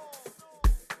Spinall,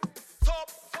 top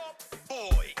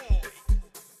boy.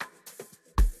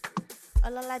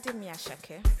 Ololade mi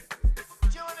Ashake.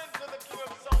 Tune into the king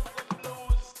of songs and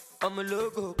blues. ọmọ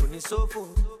ológo kò ní sófò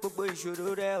gbogbo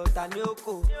ìṣòro rẹ ọ̀tá ní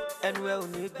òkò ẹnu ẹ ò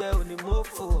ní gbẹ ò ní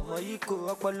mọ́fò ọmọ yìí kò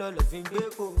ọpọlọ lọ fi ń gbé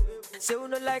kò. say you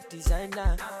no like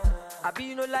designer àbí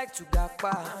you no like to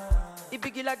gapa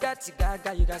ibigi gati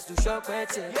gaga you gats to shop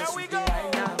ẹtẹ ẹsùn dé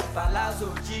àìná. palazzo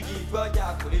jígì gbọ́jà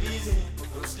kò lè reason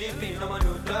no sleeping ọmọ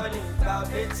no dulling gba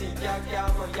ọ̀bẹ́tì kíákíá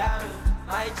ọmọ yá mi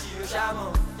máì jí o ṣàmọ̀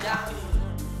yá mi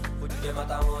òdìdẹ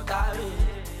mọ́ta wọn tá mi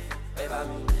ẹ bá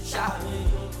mi ṣá mi.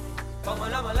 One, two,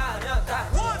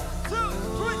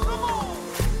 three, come on.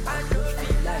 I don't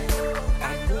feel like you're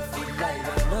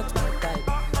not my type.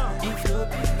 If no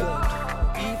be God,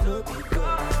 I for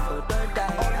don't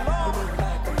die.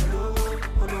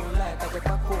 Oh no, like I get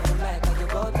back home, like I get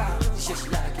butter. She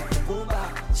like it, boomba.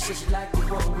 She like the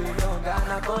one we don't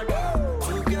anaconda.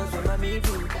 Two girls with my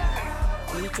middle.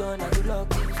 Which one I do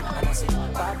luck? And I say,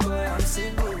 bad boy, I'm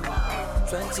single.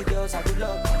 20 girls I do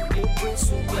luck.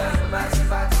 Yeah, massive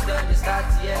party done the start,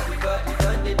 yeah, everybody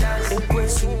done the dance.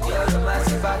 Yeah,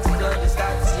 massive party done the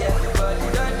start, yeah,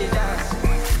 everybody done the dance.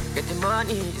 Get the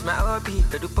money, it's my hobby.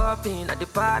 Get the popping at the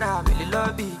para, really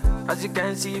lobby. As you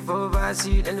can see, for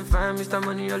overseas, and the fine Mr.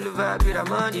 Money all over, be the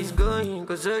money's going.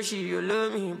 Cause Oshi, you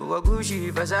love me, but what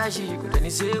Gucci, Versace, could any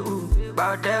say who?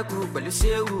 About that group, but you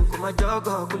say who? Come my dog,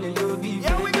 cool and you be.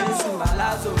 Here we go.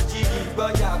 Palazzo, Jiggy,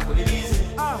 Boya, cool and easy.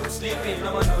 No sleeping,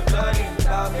 no more, no learning.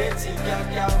 About betting,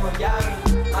 yeah, Miami.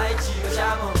 My G,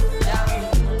 Shamo, Yami.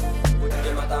 Put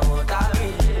them at the Montami.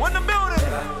 When the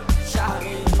building.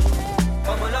 Shami.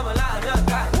 Come on, 1,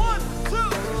 2,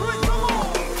 3, come on.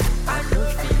 I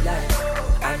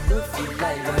don't feel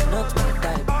like you're not my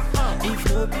type. If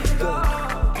no be God,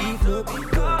 I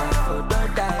for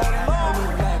don't die. Oh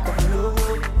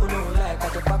no, like I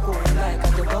the Paco, like I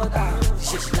the butter.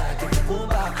 She like the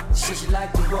boomba, she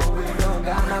like the one we don't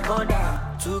anaconda.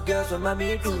 Two girls with my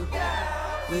middle.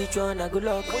 Which one I good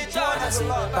luck? And I say,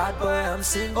 bad boy, I'm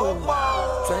single.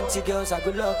 20 girls, I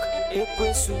good luck.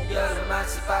 Ekwesu, you're the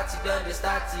massive party, done the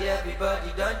start,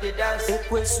 everybody done the dance.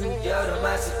 Ekwesu, you're the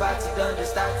massive party, done the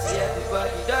start,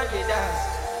 everybody done the dance.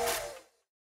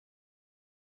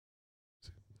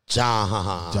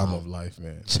 Jam of life,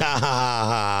 man. Jam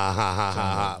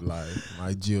of life.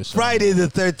 My Geo Friday the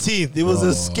 13th. It was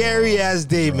a scary ass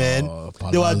day, man.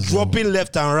 They were dropping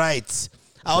left and right.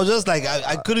 I was just like,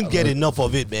 I couldn't get enough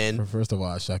of it, man. First of all,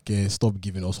 Ashake, stop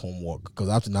giving us homework because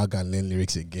I have to now go and learn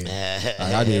lyrics again. I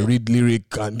had to read lyric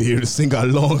and they sing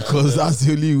along because that's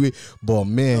the only way. But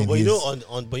man, but you know on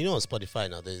Spotify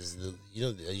now, there's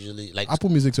usually like Apple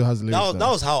Music too has lyrics. That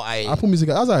was how I Apple Music.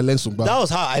 That's how I learned Sumba. That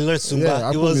was how I learned Sumba.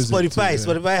 Yeah, it was Music Spotify.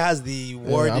 too, yeah. Spotify has the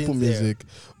word Apple in there. Music.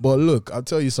 But look, I'll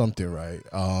tell you something, right?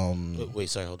 Wait,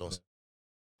 sorry, hold on.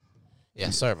 Yeah,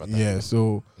 sorry about that. Yeah,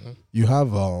 so you have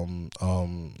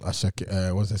Ashake,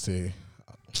 what was I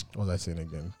saying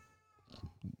again?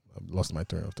 I've lost my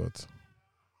train of thought.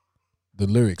 The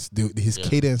lyrics, his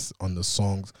cadence on the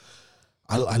songs,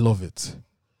 I love it.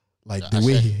 Like the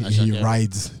way he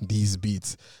rides these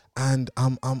beats. And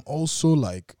I'm also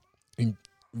like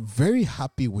very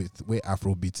happy with where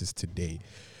Afrobeat is today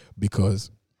because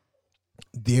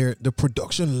the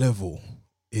production level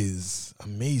is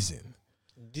amazing.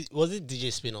 Was it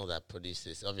DJ Spinall that produced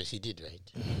this? Obviously, he did, right?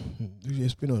 DJ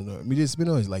Spinall, no. DJ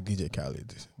Spinall is like DJ Khaled.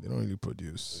 They don't really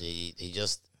produce. He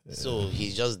just so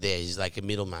he's just there. He's like a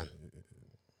middleman.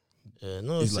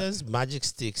 No, it says Magic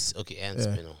Sticks. Okay, and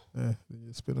Spinall. Yeah,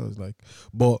 DJ Spinall is like.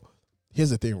 But here's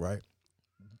the thing, right?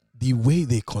 The way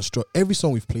they construct every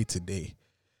song we've played today,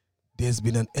 there's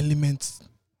been an element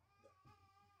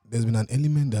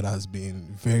that has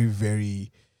been very,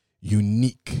 very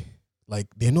unique. Like,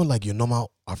 they're not like your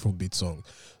normal Afrobeat song.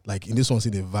 Like, in this one, see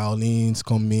the violins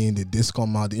come in, the disc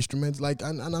come out, the instruments, like,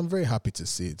 and I'm very happy to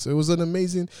see it. So it was an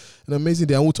amazing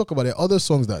day. And we'll talk about the other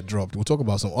songs that dropped. We'll talk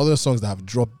about some other songs that have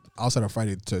dropped outside of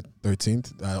Friday the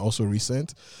 13th, also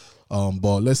recent.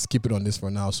 But let's keep it on this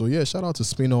for now. So, yeah, shout out to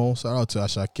Spinall, shout out to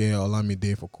Ashake,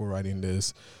 Olamide for co-writing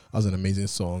this. That was an amazing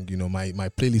song. You know, my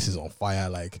playlist is on fire,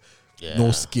 like,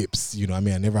 no skips, you know what I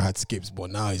mean? I never had skips,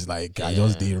 but now it's like I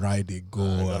just they ride, they go,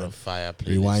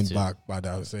 rewind too. back. But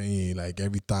I was saying like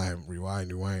every time,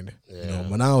 rewind. You know,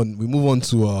 but now we move on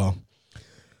to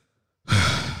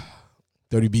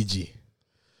 30BG.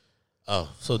 Oh,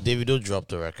 so Davido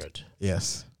dropped a record.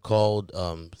 Yes. Called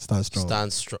Stand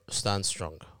Strong. Stand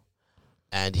Strong.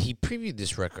 And he previewed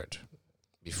this record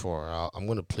before. I'm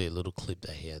going to play a little clip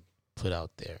that he had put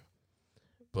out there.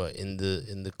 But in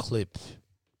the clip,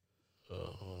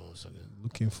 hold on a second.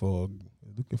 Looking for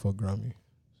Grammy.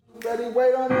 Ready,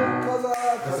 wait on it, cause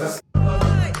This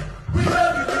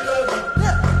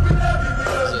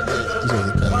was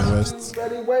the Kanye West.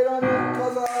 ready, wait on it,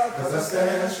 cause I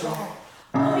stand strong.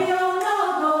 Oh, we all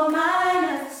know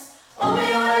minus. Oh,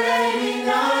 we all lady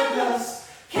nightless.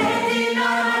 Can't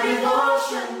deny my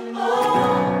devotion. Oh,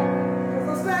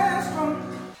 Cause I stand strong.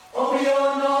 oh, we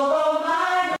all know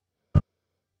minus.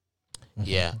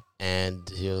 Yeah. And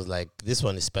he was like, this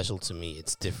one is special to me.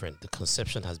 It's different. The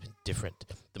conception has been different.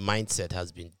 The mindset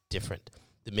has been different.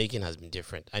 The making has been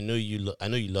different. I know you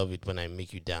love it when I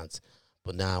make you dance,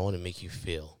 but now I want to make you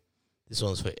feel. This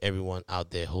one's for everyone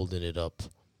out there holding it up.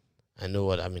 I know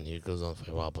what I mean. It goes on for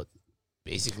a while, but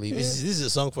basically, this is a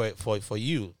song for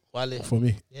you, Wale. For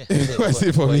me. Yeah. I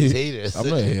say for me. his haters. I'm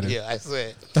not a hater. Yeah, I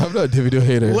swear. I'm not a Davido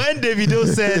hater. When Davido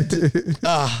said,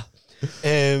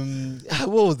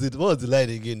 what was the line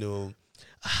again?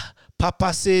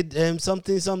 Papa said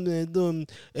something.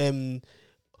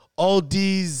 All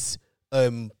these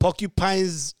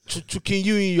porcupines choking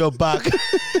you in your back.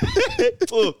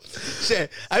 Oh, shit.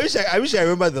 I wish I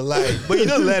remember the line, but you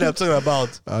know the line I'm talking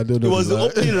about. I don't know. It was the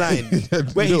opening line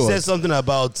where he said something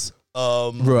about.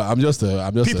 Bro, I'm just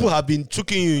people have been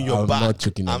choking you in your back. Not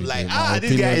choking I'm like,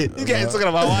 anything. this guy is talking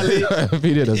about Wale.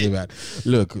 Opinion doesn't matter.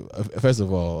 Look, first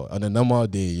of all, on a normal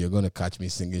day, you're gonna catch me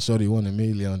singing. Shorty won $1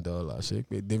 million.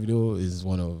 Davido is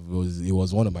he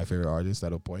was one of my favorite artists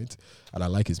at a point, and I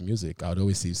like his music. I would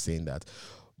always see him saying that,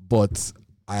 but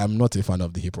I am not a fan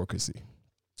of the hypocrisy.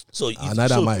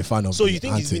 Neither am I a fan of. So the you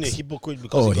think antics. he's been a hypocrite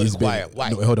because he's quiet? Why?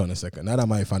 No, hold on a second. Neither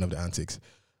am I a fan of the antics.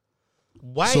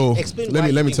 Why? So explain let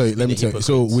why me tell you. hypocrite.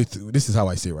 So this is how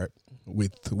I say, right?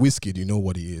 With Wizkid, you know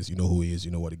what he is, you know who he is,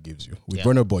 you know what it gives you. With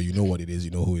Burna Boy, you know what it is,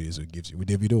 you know who it is, it gives you. With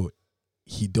Davido,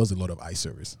 he does a lot of eye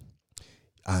service,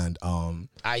 and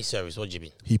eye service. What do you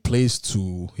mean? He plays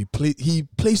towards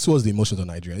the emotions of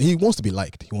Nigerian. He wants to be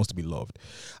liked, he wants to be loved,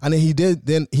 and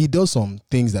then he does some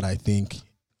things that I think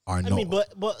are I not. mean,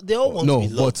 but they all want No, to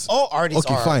be loved. but- All artists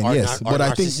okay, are fine, are yes, nar- but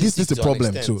are I think this is the narcissistic to an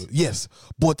problem extent. too. Yes,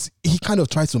 but he kind of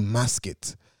tries to mask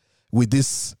it with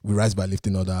this. We rise by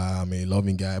lifting other. I'm a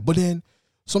loving guy, but then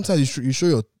sometimes you show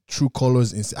your true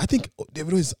colors. I think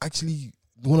Davido is actually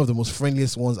one of the most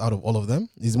friendliest ones out of all of them.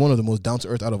 He's one of the most down to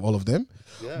earth out of all of them.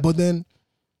 Yeah. But then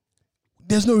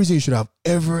there's no reason you should have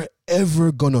ever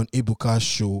gone on Ebuka's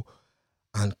show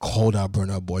and called out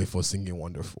Burna Boy for singing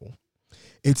Wonderful.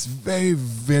 It's very,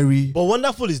 very But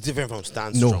Wonderful is different from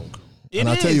Stand no. Strong. And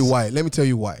I'll tell you why. Let me tell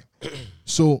you why.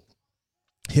 So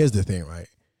here's the thing, right?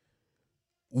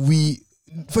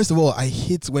 First of all, I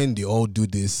hate when they all do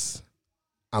this.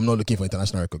 I'm not looking for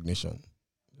international recognition.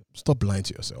 Stop lying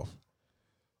to yourself.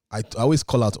 I always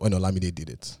call out when Olamide did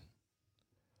it.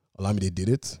 Olamide did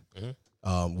it.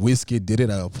 Wizkid did it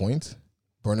at a point.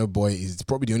 Burna Boy is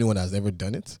probably the only one that's ever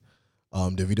done it.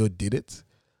 Davido did it,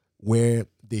 where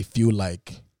they feel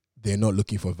like they're not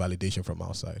looking for validation from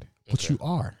outside, but you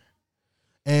are.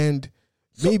 And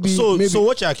maybe So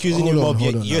what you're accusing him of,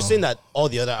 hold on you're now. saying that all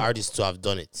the other artists to have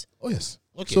done it. Oh yes.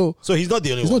 Okay. So he's not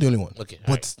the only he's one. not the only one. Okay.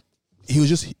 But he's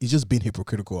just being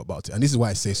hypocritical about it, and this is why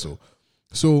I say so.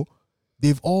 So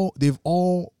they've all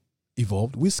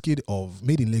evolved. Wizkid of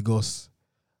Made in Lagos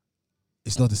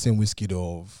is not the same Wizkid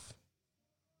of.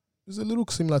 It's a little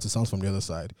similar to Sounds from the Other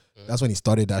Side. That's when he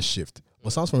started that shift.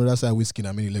 But Sounds from the Other Side Wizkid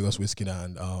and Made in Lagos Wizkid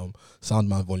and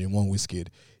Soundman Volume 1 Wizkid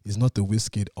is not the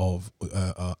Wizkid of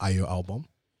Ayo album.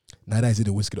 Neither is it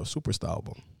the Wizkid of Superstar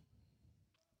album.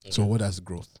 So what has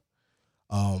growth?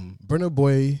 Burna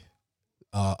Boy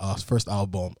first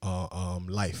album,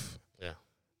 Life. Yeah.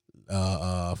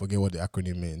 I forget what the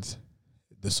acronym means.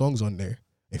 The songs on there,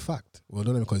 in fact, well,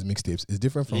 don't know because mixtapes. It's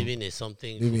different from Living is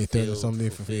something. Living eternal, something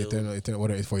for fulfilled. eternal,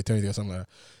 whatever it's for eternity or something like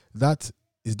that. That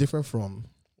is different from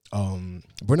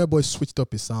Burna Boy switched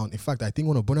up his sound. In fact, I think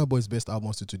one of Burna Boy's best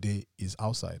albums to today is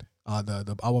Outside.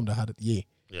 The album that had Yeah.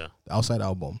 the Outside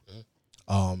album.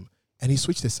 And he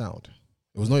switched his sound.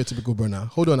 It was not your typical Burna.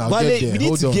 Hold on, I'll Wale, get there. we need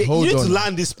Hold to on, get- hold you need on. to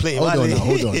land this plane. Hold on, Wale. now,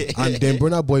 hold on. And then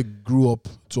Burna Boy grew up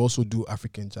to also do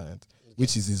African Giant,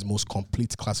 which is his most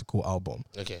complete classical album.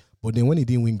 Okay. But then when he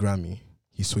didn't win Grammy,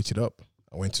 he switched it up.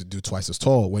 I went to do Twice as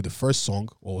Tall, where the first song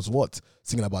was what?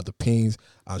 Singing about the pains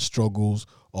and struggles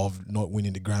of not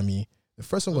winning the Grammy. The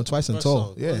first song on Twice as First Tall.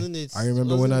 song. Yeah. Wasn't it- I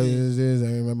remember when wasn't I it- did this.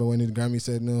 I remember when the Grammy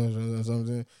said no or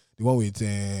something. The one with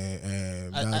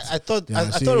I thought it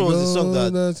was a song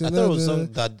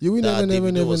that you will that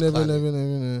never, Davido was clapping.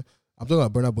 never. I'm talking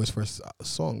about Burna Boy's first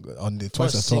song on the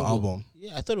Twice First as Tall single. album.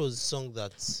 Yeah, I thought it was a song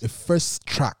that's. The first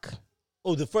track.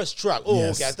 Oh, the first track. Oh,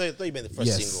 Yes. okay. I thought you meant the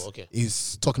first single. Okay.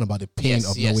 Is talking about the pain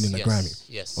Yes, of yes, not winning the yes, Grammy.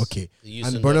 yes. Okay. They used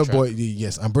And in that Burna track. Boy,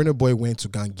 and Burna Boy went to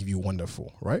go and give you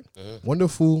Wonderful, right?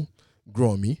 Wonderful grew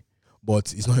on me,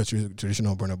 but it's not a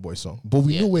traditional Burna Boy song. But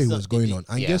we Yeah, know where it's it not- was going it- on.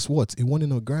 And yeah. guess what? It won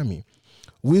in a Grammy.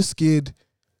 Wizkid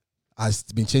has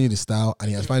been changing the style, and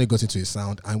he has finally got into his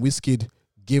sound. And Wizkid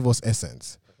gave us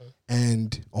Essence.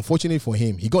 And unfortunately for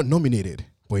him, he got nominated,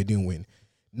 but he didn't win.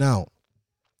 Now,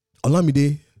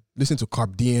 Olamide, listen to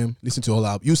Carp Diem, listen to all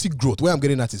that. You see growth. Where I'm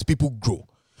getting at is people grow.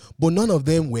 But none of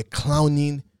them were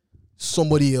clowning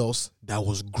somebody else that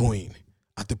was growing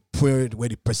at the period where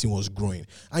the person was growing.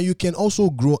 And you can also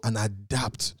grow and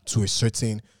adapt to a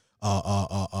certain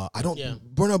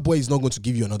Burna Boy is not going to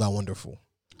give you another Wonderful.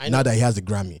 Now that he has a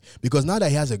Grammy. Because now that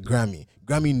he has a Grammy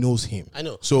knows him. I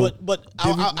know. So but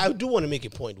I do want to make a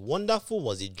point. Wonderful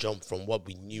was a jump from what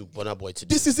we knew Burna Boy to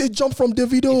do. this is a jump from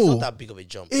Davido. It's not that big of a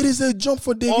jump. It is a jump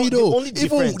for The Davido. only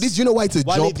difference. Do you know why it's a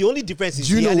Wale, jump? The only difference is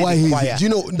Do you he know added why a he's- choir. do you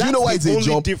know That's why it's the a only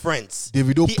jump? difference.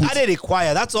 Davido he put- added a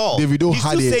choir. That's all. Davido he's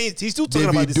had still a saying, he's still talking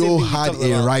about the same Davido thing he had talks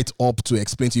a about. write up to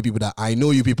explain to you people that I know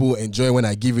you people enjoy when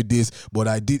I give you this, but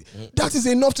I did. That is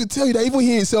enough to tell you that even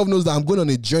he himself knows that I'm going on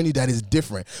a journey that is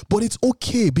different. But it's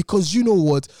okay because you know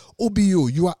what, OBO,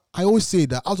 you are. I always say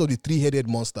that out of the three-headed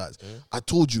monsters, I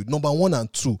told you number 1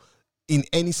 and 2. In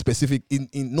any specific, in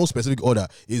no specific order,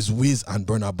 is Wiz and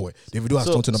Burna Boy. Davido has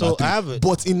turned to number 3.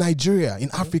 But in Nigeria, in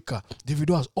Africa,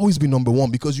 Davido has always been number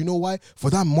 1 because you know why? For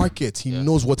that market, he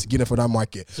knows what to get for that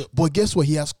market. But guess what?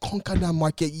 He has conquered that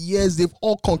market. Yes, they've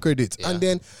all conquered it. And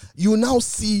then you now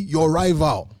see your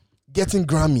rival getting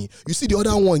Grammy. You see the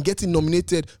other one getting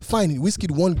nominated. Fine, Wizkid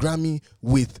won Grammy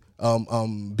with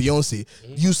Beyonce.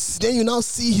 Then you now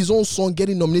see his own song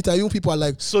getting nominated. Even people are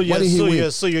like, why didn't he win?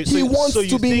 He wants to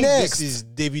be think next. This is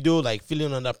Davido like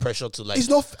feeling under pressure to like. It's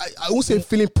not. I won't say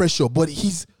feeling pressure, but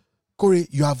Corey,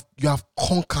 you have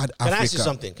conquered Africa. Can I ask you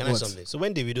something? What? So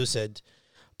when Davido said,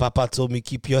 Papa told me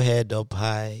keep your head up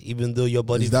high, even though your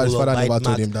body His dad- his full of father never bite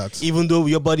told him marks. that. Even though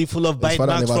your body full of bite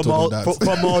father marks never from all told him that.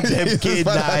 from all them His kid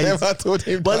father knives. never told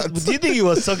him But that. do you think he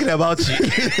was talking about you?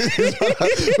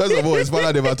 First of all, his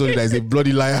father never told him that he's a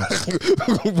bloody liar.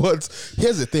 But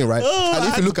here's the thing, right? Oh, and I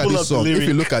if had you look to at pull this up the song, if you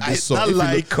lyric. look at this song, That if you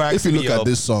lie look, cracks if you look me at up.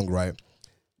 this song, right?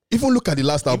 Even look at the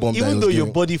last album that he Even was though your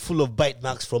doing. body full of bite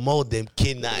marks from all them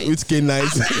canines. With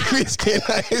canines, with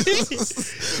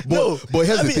canines. No, but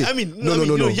here's I the mean- thing. I mean, no.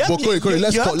 you have But to- Corey,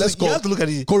 let's you have call. to- Let's call. you have to look at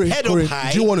it. Corey, Head up Corey,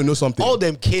 high, do you want to know something? all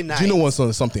them canines. Do you know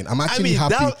something? I'm actually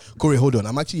happy. that- Corey, hold on.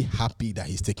 I'm actually happy that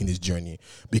he's taking this journey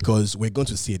because we're going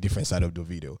to see a different side of the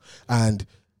video. And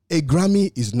a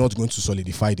Grammy is not going to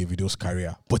solidify the video's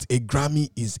career, but a Grammy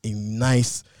is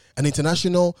an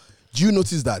international. Do you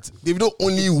notice that Davido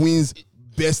only wins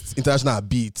best international at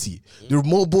BET? The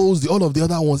mobiles, all of the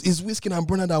other ones, is Wizkid and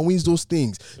Burna that wins those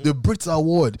things. The Brits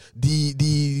Award,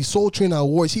 the Soul Train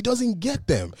Awards, he doesn't get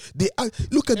them. They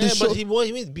look at the show. But he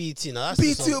wins BET now. That's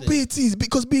BET,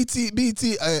 because BET,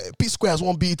 P Square has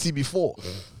won BET before.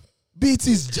 BET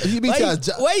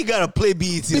Why you gotta play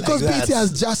BET? because like BET that?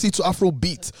 has jazzy to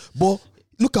Afrobeat. But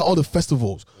look at all the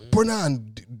festivals. Burna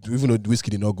and even though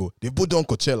Wizkid did not go, they both done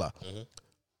Coachella.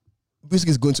 Wizkid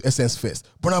is going to Essence Fest.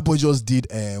 Burna Boy just did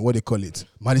what they call it,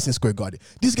 Madison Square Garden.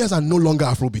 These guys are no longer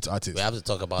Afrobeat artists. We have to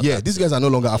talk about Yeah, that. these guys are no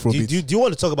longer Afrobeat. Do you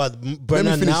want to talk about Let me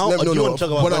Burna finish. now, or do you want to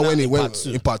talk about Burna Burna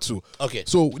when in part two? Okay.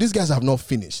 So these guys have not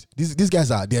finished. These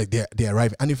guys are they're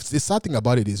arriving. And if the sad thing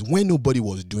about it is when nobody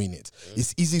was doing it,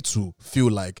 it's easy to feel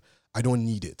like I don't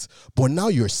need it. But now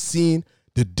you're seeing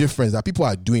the difference that people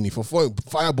are doing it. For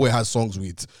Fireboy has songs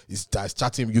with is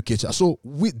chatting UK chat. So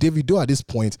with Davido at this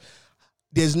point,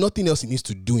 there's nothing else he needs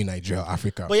to do in Nigeria,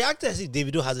 Africa. But you act as if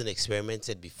Davido hasn't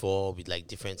experimented before with like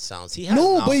different sounds. He has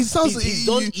No, now. but it sounds he's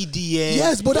done EDM.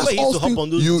 Yes, but that's Remember he all used to hop still on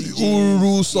those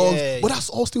Uru songs. Yeah. But that's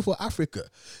all still for Africa.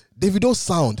 Davido's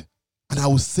sound, and I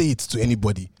will say it to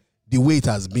anybody, the way it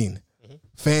has been,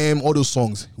 fam, all those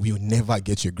songs will never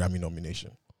get you a Grammy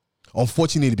nomination.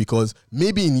 Unfortunately, because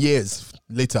maybe in years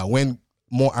later, when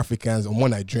more Africans or more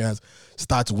Nigerians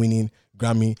start winning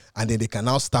Grammy, and then they can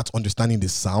now start understanding the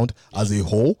sound as a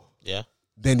whole. Yeah.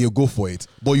 Then they'll go for it.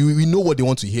 But we know what they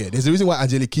want to hear. There's a reason why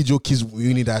Angelique Kidjo keeps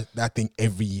winning that thing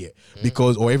every year.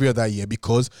 Because, or every other year,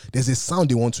 because there's a sound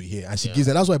they want to hear. And she gives,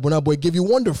 and that's why Burna Boy gave you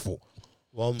Wonderful.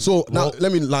 Now,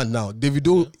 let me land now.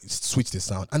 Davido switched the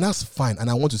sound, and that's fine. And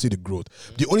I want to see the growth.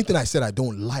 The only thing I said I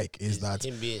don't like is that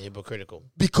him being hypocritical.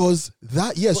 because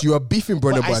that, yes, you are beefing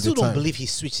Burna But Boy I at the still don't time. believe he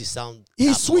switched his sound. He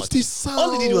that switched much. his sound.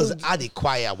 All he did was add a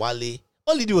choir, Wale.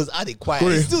 All he did was add a choir.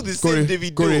 Corey, It's still the same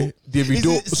Davido.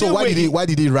 Davido. It's the So same why way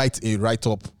did he write a write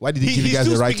up? Why did he give you he's guys a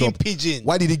still write speaking up? pidgin.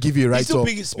 Why did he give you a write still up?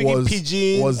 speaking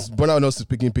pidgin. Was Burna not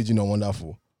speaking pidgin on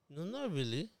Wonderful? No, not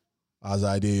really. As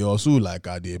I dey also like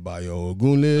I dey buy your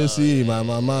gunle see my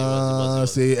mama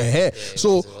say eh.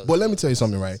 So, but let me tell you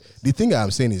something, right? The thing that I'm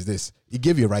saying is this: he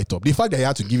gave you a write up. The fact that he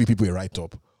had to give you people a write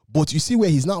up, but you see where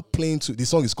he's now playing to. The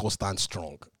song is called "Stand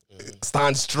Strong."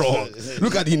 Stand strong.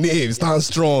 Look at the name. Stand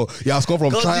strong. He has come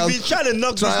from trials, you've been trying to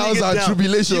knock this trials nigga and down.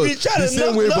 tribulations. You've been trying to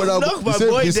knock my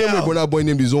boy The same way down. Burna Boy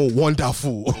named his own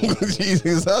Wonderful.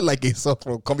 It's not like a song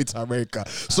from Coming to America.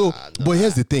 So, but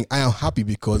here's the thing: I am happy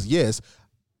because yes,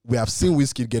 we have seen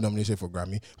Wizkid get nominated for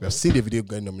Grammy. We have seen Davido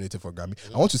get nominated for Grammy.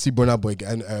 I want to see Burna Boy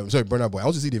Burna Boy. I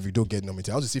want to see Davido get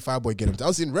nominated. I want to see Fireboy get nominated. I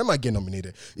want to see Rema get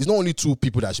nominated. It's not only two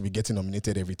people that should be getting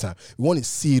nominated every time. We want to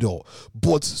see it all.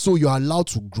 But so you're allowed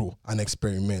to grow and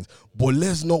experiment. But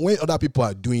let's not, when other people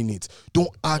are doing it, don't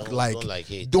act like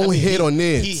hate. don't I mean, hate on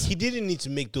it. He didn't need to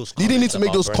make those He comments. didn't need to make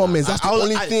about those Burna. comments. That's the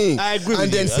only thing. I agree and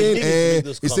with then you. saying, He didn't need to make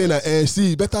those he's saying that,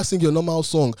 see, better sing your normal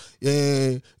song.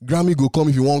 Grammy go come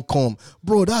if you won't come.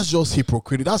 Bro, that's just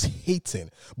hypocrite. That's hating.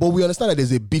 But we understand that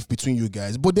there's a beef between you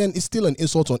guys. But then it's still an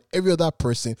insult on every other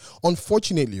person.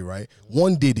 Unfortunately, right,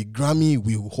 one day the Grammy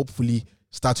will hopefully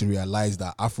start to realize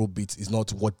that Afrobeat is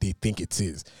not what they think it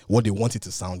is, what they want it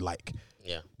to sound like.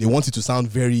 Yeah. They want it to sound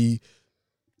very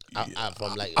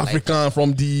from like African,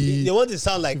 from the they want to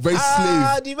sound like very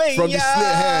slave from the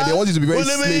slave hand. They want it to be very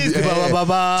slave.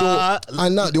 So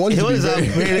and now they want it to be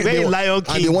very Lion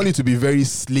and they want it to be very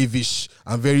slavish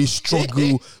and very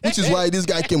struggle, which is why this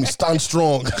guy came with Stand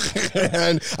Strong.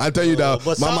 And I tell you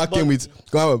that Mama came with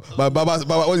my Baba.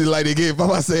 What is like they gave?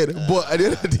 Baba said, but at the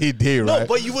end of the day, right? No,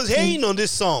 but you was hating on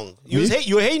this song. You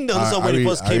were hating on this song when it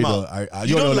first came out.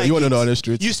 You want to know the honest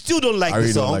truth? You still don't like I really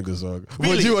the song. don't like the song.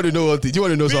 Really? But you want to know what? You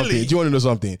want to know something? something? Do you want to know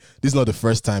something? This is not the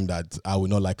first time that I will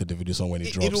not like a Davido song when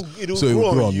it drops. It'll So it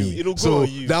will grow on you. me. It'll grow So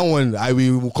on you. that one, I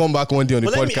will come back one day on the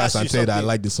But let me podcast ask and you say that I something.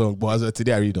 like the song. But as of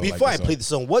today, I really don't Before like I the song. play the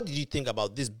song, what did you think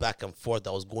about this back and forth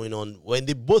that was going on when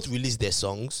they both released their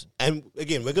songs? And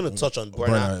again, we're going to touch on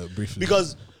Burna briefly.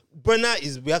 because Burna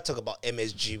is, we have to talk about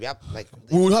MSG. We have like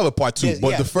We will have a part 2,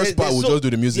 but the first part we'll just do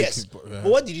the music. Yes. But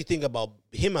what did you think about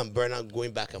him and Burna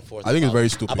going back and forth? I think it's about- very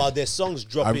stupid. About their songs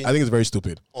dropping I think it's very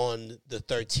stupid. on the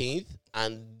 13th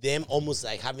and them almost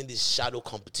like having this shadow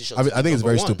competition. I to think be it's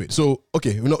very number one. stupid. So,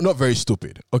 okay, not very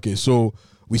stupid. Okay, so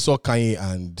we saw Kanye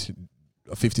and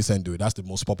 50 Cent do it. That's the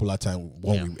most popular time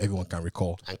everyone can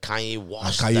recall. And Kanye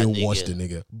washed And that Kanye nigga. watched the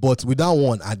nigga. But with that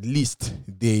one, at least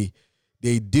they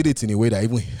did it in a way that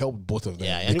even helped both of them.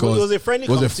 Yeah, and it because was a friendly it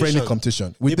was a competition. friendly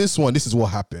competition. With this one, this is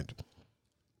what happened.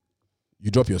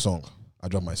 You drop your song. I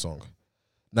drop my song.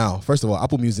 Now, first of all,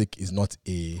 Apple Music is not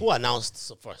a... Who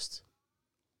announced first?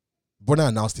 Burna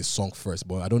announced his song first,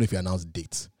 but I don't know if he announced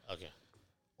dates. Okay.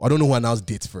 I don't know who announced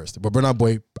dates first. But Burna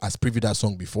Boy has previewed that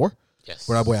song before. Yes.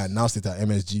 Burna Boy announced it at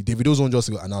MSG. Davido's one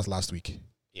just got announced last week.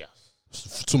 Yeah.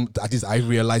 At least I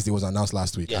realized it was announced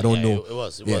last week. I don't know. It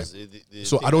was. It Yeah. was.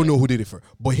 So I don't know who did it first.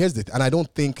 But here's the and I don't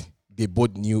think they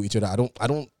both knew each other. I don't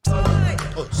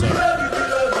Oh,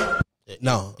 sorry.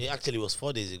 now. It actually was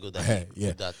 4 days ago that he Yeah.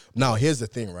 did that. Now here's the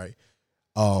thing, right?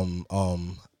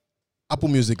 Apple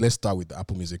Music, let's start with the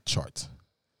Apple Music chart.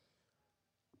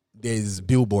 There's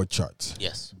Billboard chart.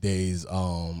 Yes. There's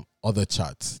other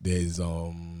charts. There's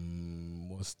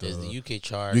There's the UK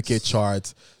chart. UK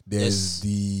chart. Yes. There's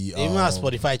the They even have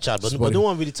Spotify chart, but Spotify. no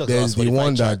one really talks There's about Spotify the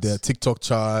one charts. that the TikTok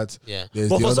chart. Yeah. There's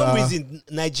But the for some other- reason,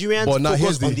 Nigerians But now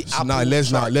here's focus on the the Apple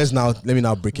now let me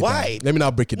now break it Why? down. Let me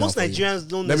now break it Most down. for you. Nigerians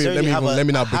don't Let me necessarily have let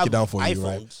me now break have it down for you, iPhones.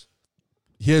 right?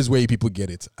 Here's where people get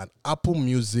it. An Apple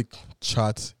Music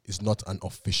chart is not an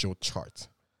official chart.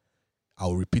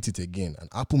 I'll repeat it again. An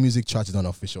Apple Music chart is not an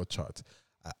official chart.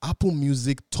 An Apple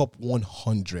Music Top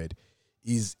 100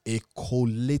 is a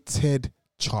collated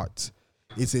chart.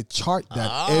 It's a chart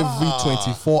that every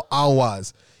 24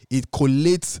 hours it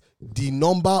collates the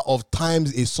number of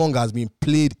times a song has been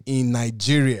played in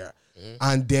Nigeria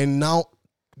and then now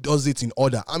does it in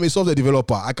order. I'm a software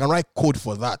developer. I can write code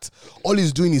for that. All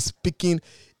he's doing is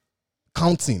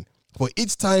counting. For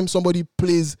each time somebody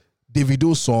plays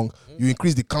Davido's song, you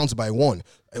increase the count by 1.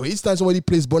 Each time somebody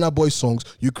plays Burna Boy songs,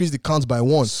 you increase the count by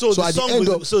 1. So the at song the end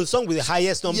with, so the song with the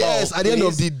highest number. yes, of at the end of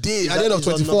plays the day, is at the end of is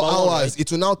on 24 number hours, one, right?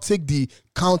 it will now take the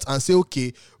count and say,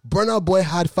 okay, Burna Boy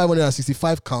had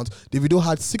 565 counts, Davido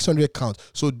had 600 counts,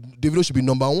 so Davido should be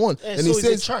number 1. Yeah, and so he it's a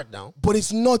says, chart now. but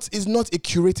it's not a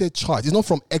curated chart. It's not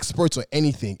from experts or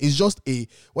anything. It's just I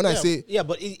say Yeah,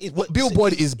 but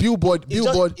Billboard is Billboard.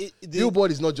 just-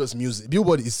 Billboard is not just music.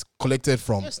 Billboard is collected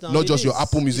from Yes, now not it just your is.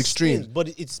 Apple Music It's stream, spins, but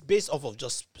it's based off of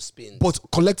just spins. but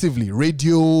collectively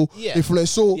radio, Yeah. influence.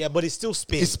 So yeah, but it still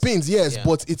spins. it spins, yes, Yeah.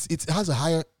 but it has a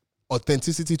higher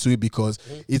authenticity to it because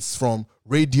it's from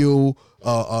radio,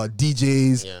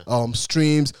 DJs, Yeah.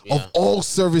 streams Yeah. of all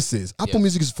services. Apple Yes.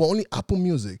 Music is for only Apple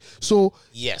Music. So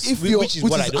Yes, if which you're is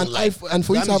what I don't an like. iPhone, and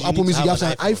for you That to have means you Apple need Music, to you have to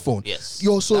have have an an iPhone. iPhone.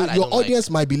 Yes. So That I your don't like. audience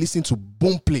might be listening to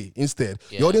Boomplay instead.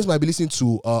 Yeah. Your audience might be listening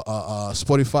to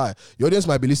Spotify. Your audience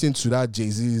might be listening to that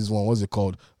Jay-Z's one. What's it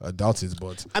called? Doubt it,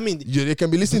 but I mean, they can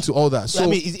be listening to all that. So I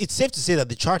mean, it's safe to say that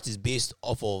the chart is based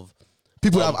off of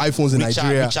people have iPhones in richer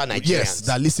Nigeria. Nigerians. Yes,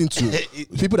 that listen to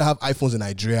people that have iPhones in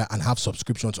Nigeria and have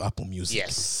subscription to Apple Music.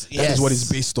 Yes. That Yes. is what it's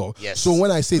based on. Yes. So when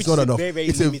I say Which it's not is a enough, very, very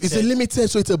it's a limited. limited.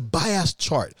 So it's a biased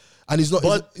chart, and it's not.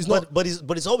 It's not. but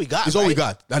it's all we got. It's all we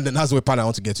right? got, and then that's the part I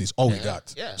want to get to. It's all we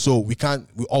got. yeah. So we can't.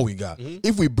 We all we got.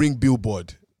 If we bring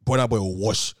Billboard, Burna Boy will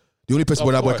wash. The only person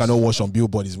Of Burna Boy course. cannot wash on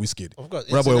Billboard is Wizkid. Of course,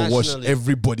 Burna Boy will wash internationally.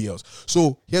 everybody else.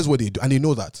 So here's what they do, and they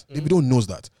know that. Davido knows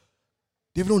that.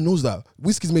 Davido knows that.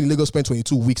 Wizkid's made in Lagos spent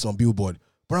 22 weeks on Billboard.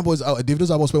 Burna Boy's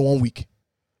Davido's album spent 1 week.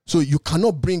 So you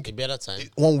cannot bring A better time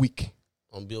 1 week.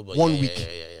 on Billboard. 1 Yeah, week.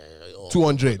 Yeah. Oh,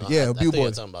 200. no, Yeah, I thought you were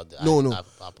Billboard. talking about the No.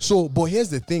 Apple. So, but here's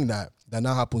the thing that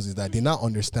now happens is that they now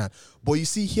understand. But you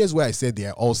see, here's where I said they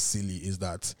are all silly is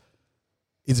that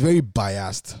it's very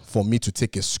biased for me to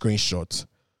take a screenshot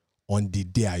on the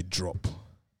day I drop.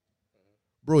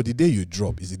 Bro, the day you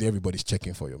drop is the day everybody's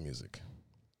checking for your music.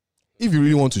 If you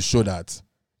really want to show that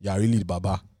you're really the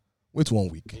Baba, wait 1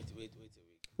 week.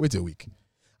 Wait a week.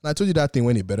 And I told you that thing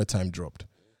when A Better Time dropped.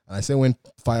 And I said when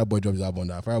Fireboy dropped his album,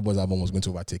 that Fireboy's album was going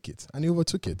to overtake it. And he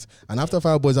overtook it. And after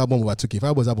Fireboy's album overtook it,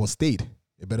 Fireboy's album stayed.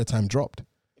 A Better Time dropped.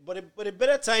 But a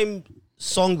better time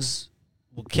songs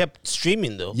kept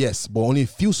streaming though. Yes, but only a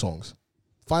few songs.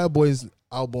 Fireboy's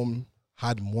album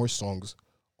had more songs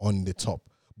on the top.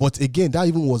 But again, that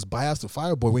even was biased to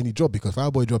Fireboy when he dropped, because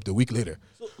Fireboy dropped a week later.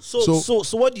 So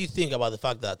what do you think about the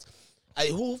fact that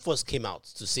who first came out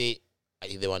to say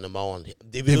they were number one?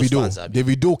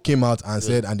 Davido came out and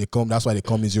said, and that's why they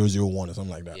call me 001 or something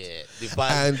like that.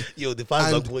 Yeah, the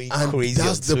fans are going crazy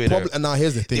that's on the Twitter. problem. And now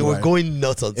here's the thing, They were right? going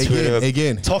nuts on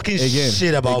Twitter, talking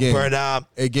shit about Burna.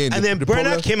 And then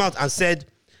Burna came out and said,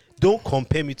 "Don't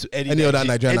compare me to any other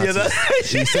Nigerian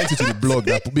artist." He sent it to the blog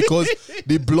because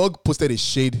the blog posted a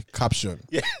shade caption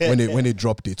when they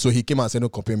dropped it. So he came out and said,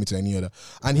 "Don't compare me to any other."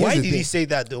 And why did he say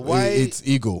that though? Why? It's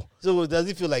ego. So does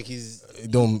he feel like he's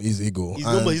ego?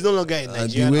 He's no longer in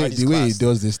Nigerian the way he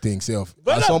does this thing, self.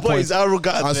 At some point, he's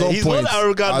arrogant.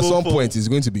 At some point, it's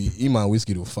going to be him and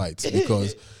Whiskey to fight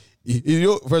because. First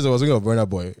of all, I was thinking of Burna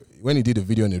Boy when he did a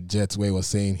video on the Jets where he was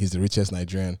saying he's the richest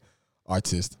Nigerian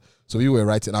artist. So we were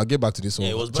writing. I'll get back to this one.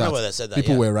 Yeah, it was Burna Boy that said that.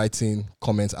 People were writing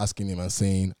comments asking him and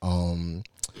saying,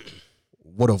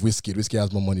 "What of Whiskey? Whiskey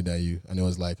has more money than you." And it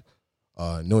was like,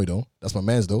 "No, he don't. That's my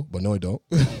man's though, but no, he don't."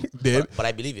 But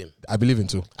I believe him. I believe him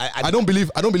too. I don't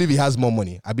believe he has more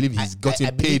money. I believe he's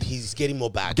gotten paid. He's getting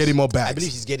more bags. I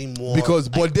believe he's getting more because.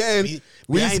 But then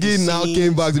Whiskey now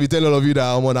came back to be telling all of you that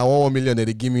I want 1 million that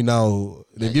they give me now.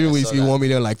 They've given Whiskey 1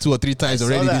 million like 2 or 3 times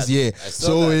already this year.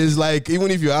 So it's like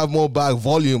even if you have more bag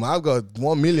volume, I've got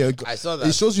 1 million. I saw that.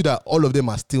 It shows you that all of them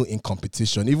are still in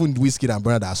competition. Even Whiskey and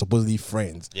Burna that are supposedly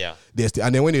friends. Yeah. They're still,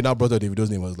 and then when they now brought up Davido's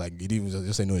name, was like he didn't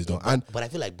just say no, he's not. But I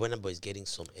feel like Burna Boy is getting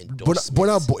some endorsements.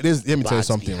 Burna Boy, let me tell you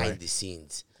something. Behind right? the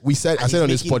scenes. I said on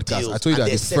this podcast, deals, I told you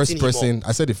that the first person,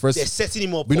 I said the first. They're setting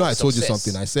him up. But I told you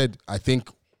something. I said I think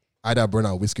either Burna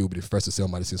or Whiskey will be the first to sell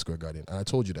Madison Square Garden, and I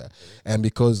told you that. And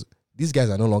because these guys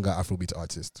are no longer Afrobeat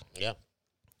artists. Yeah.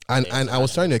 And I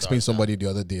was trying to explain to somebody the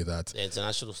other day that they're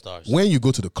international stars. When you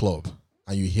go to the club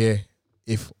and you hear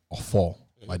If or Fall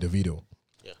by Davido,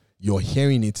 you're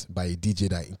hearing it by a DJ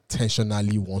that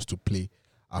intentionally wants to play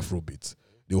Afrobeat.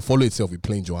 They will follow itself with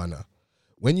playing Joanna.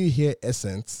 When you hear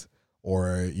Essence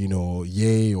or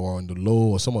Ye or On the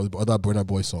Low or some of the other Burna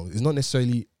Boy songs, it's not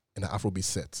necessarily in an Afrobeat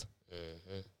set.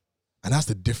 And that's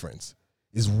the difference.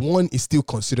 Is one is still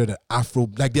considered an Afro,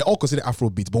 like they're all considered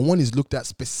Afrobeats, but one is looked at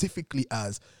specifically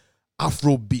as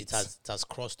Afrobeat. It has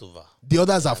crossed over. The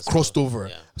others have crossed over.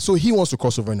 Yeah. So he wants to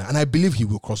cross over now, and I believe he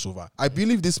will cross over. I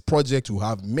believe this project will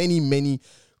have many, many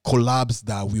collabs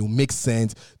that will make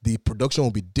sense. The production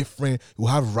will be different.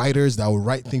 We'll have writers that will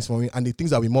write things for me, and the things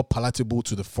that will be more palatable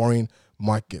to the foreign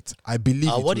market. I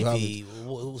believe so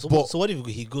what if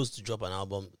he goes to drop an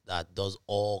album that does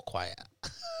all choir?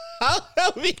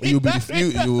 You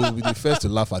will be the first to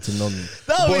laugh at him, not me.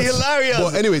 That would be hilarious.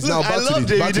 But anyways, now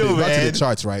back to the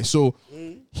charts, right? So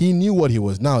he knew what he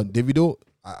was. Now Davido,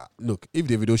 look, if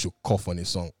Davido should cough on his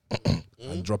song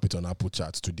and drop it on Apple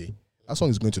charts today, that song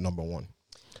is going to number 1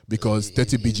 because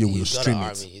 30 BG will stream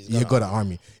it. He got an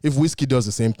army. If Whiskey does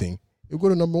the same thing, he'll go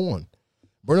to number 1.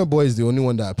 Burna Boy is the only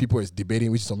one that people is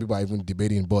debating, which some people are even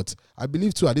debating. But I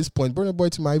believe too at this point, Burna Boy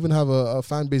might even have a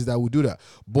fan base that will do that.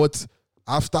 But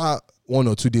after 1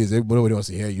 or 2 days, everybody wants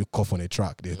to hear you cough on a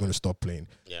track. They're going to stop playing.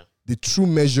 Yeah. The true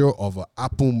measure of an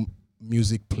Apple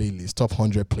Music playlist, top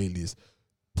 100 playlist,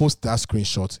 post that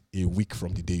screenshot a week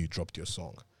from the day you dropped your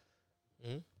song.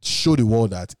 Show the world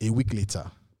that a week later,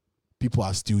 people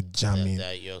are still jamming.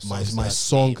 My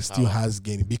song still has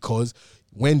gain because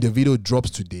when the video drops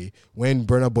today, when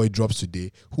Burna Boy drops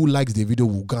today, who likes the video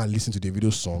will go and listen to the video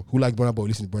song. Who likes Burna Boy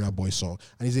listen to Burna Boy's song.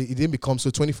 And it then becomes, so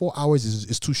 24 hours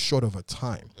is too short of a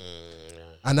time.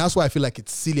 And that's why I feel like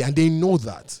it's silly. And they know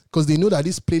that. Because they know that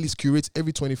this playlist curates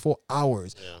every 24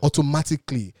 hours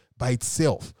automatically by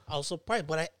itself. I was surprised,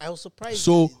 but I was surprised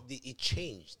it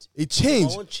changed. It changed.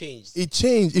 Number 1 changed. It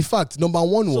changed. In fact, number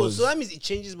 1 was... So that means it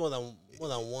changes more than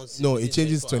once. No, it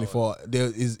changes 24.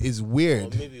 It's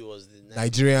weird. Or maybe it was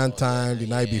Nigerian time, the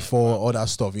night before, all that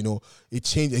stuff, it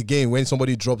changed again when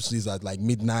somebody drops this at like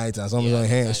midnight and something like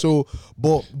that. So,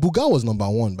 but Buga was number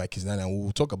 1 by Kizana, and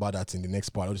we'll talk about that in the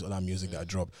next part, all this other music that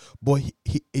dropped. But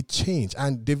it changed,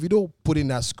 and Davido putting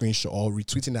that screenshot or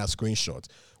retweeting that screenshot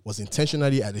was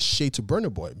intentionally at a shade to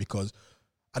Burna Boy, because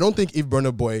I don't think if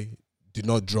Burna Boy did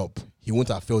not drop, he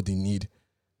wouldn't have felt the need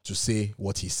to say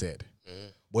what he said.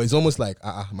 But it's almost like,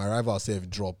 my rival self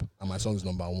drop and my song is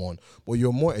number 1. But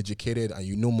you're more educated and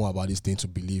you know more about this thing to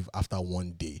believe after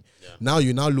 1 day. Yeah. Now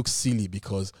you look silly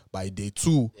because by day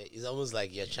 2, it's almost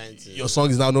like you're trying to... Your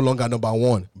song is now no longer number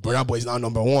 1. Burna Boy is now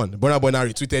number 1. Burna Boy now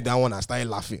retweeted that one and started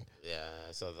laughing. Yeah,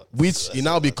 I saw that. Which it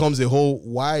now becomes a whole,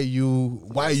 why are you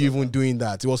even doing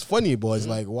that? It was funny, but it's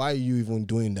like, why are you even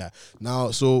doing that?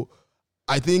 Now, so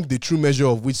I think the true measure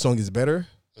of which song is better,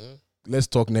 let's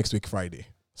talk next week,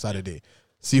 Saturday.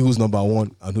 See who's number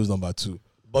 1 and who's number 2.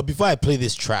 But before I play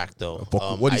this track, though,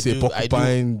 What do you say?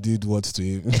 Porcupine did what to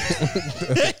him?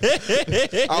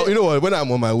 You know what? When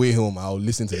I'm on my way home, I'll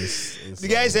listen to this. The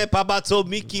guy said, "Papa told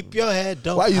me keep your head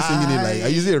up." Why are you singing it high. like? Are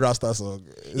you singing a Rasta song?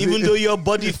 Even though your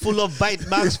body full of bite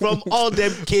marks from all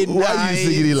them canines. Why are you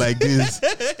singing it like this?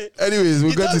 Anyways,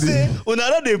 we'll get to the. When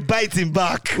I know they bite him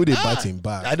back. Who they bite him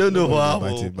back? I don't know how.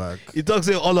 Bite him back. He talks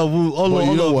say all of you, all But of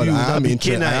you know what? you. I am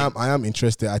canine. I am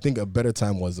interested. I think A Better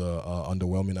Time was a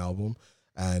underwhelming album,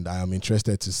 and I am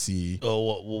interested to see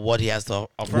what he has to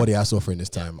offer. what he has to offer in this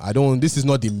time. This is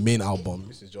not the main album.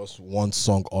 This is just one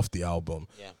song off the album.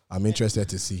 Yeah. I'm interested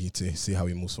to see how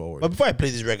he moves forward. But before I play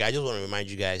this record, I just want to remind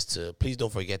you guys to please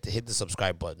don't forget to hit the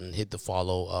subscribe button, hit the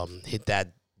follow, hit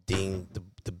that ding,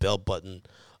 the bell button,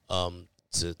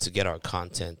 to get our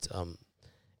content.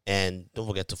 And don't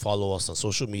forget to follow us on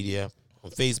social media,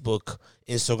 on Facebook,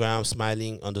 Instagram,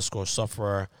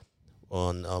 smiling_sufferer,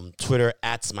 on Twitter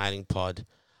 @smilingpod.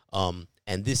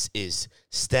 And this is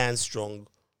Stand Strong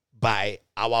by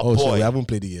our boy. So we haven't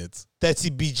played it yet.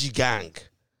 30BG Gang.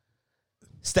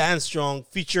 Stand Strong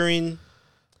featuring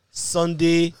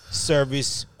Sunday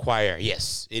Service Choir.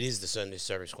 Yes, it is the Sunday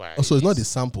Service Choir. Oh, so it's not the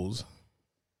samples.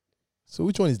 So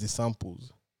which one is the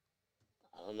samples?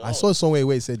 I don't know. I saw somewhere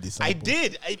where it said the samples. I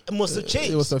did. It must have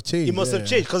changed. It must have changed. It must have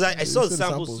changed because I saw the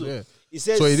samples too. Yeah. It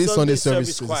says So it is Sunday Service Service.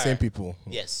 It's the Choir. same people.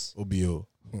 Yes. OBO.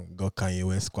 Got Kanye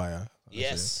West choir.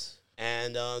 Yes.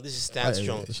 And this is Stand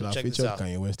Strong. Should So have check this featured out.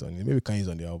 Kanye West on it. Maybe Kanye's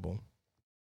on the album.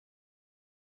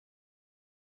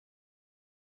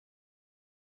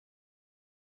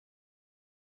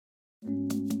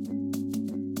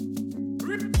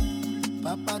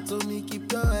 Papa told me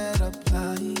keep your head up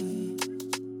high.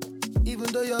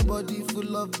 Even though your body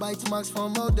full of bite marks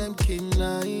from all them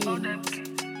canines.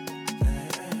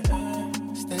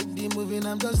 Steady moving,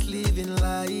 I'm just living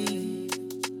life.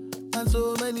 And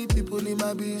so many people in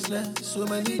my business, so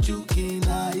many joking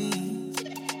eyes.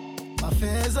 My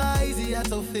fears are easier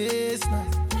to face now.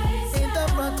 In the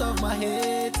front of my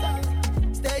head,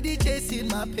 steady chasing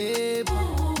my paper.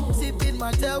 Sipping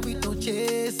my tail with no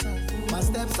chaser. My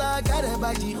steps are guided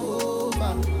by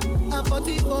Jehovah. I'm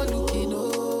 44 looking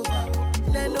over.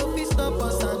 Let no peace stop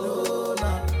us alone.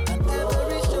 And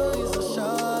every show is a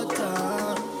short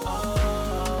time.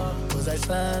 Cause I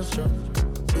stand strong.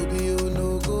 Baby, you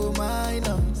no go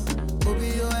minus. Baby,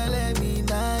 you LME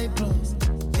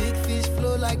 9+. Big fish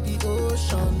flow like the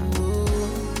ocean.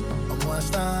 Oh, I'm one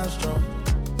stand strong.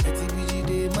 TBG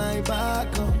day my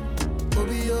back on.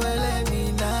 Baby, you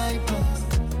LME 9+.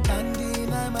 Can't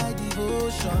deny my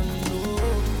devotion. Oh,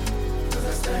 cause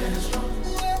I stand strong.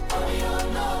 Baby, you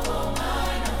no go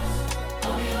minus.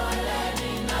 Baby, you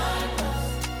LME 9+.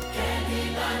 Can't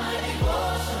deny my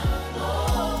devotion. Oh,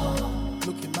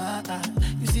 look in my eye.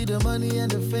 You see the money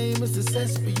and the fame and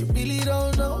success, but you really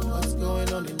don't know what's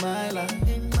going on in my life.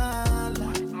 In my life.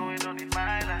 What's going on in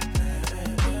my life?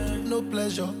 No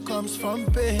pleasure comes from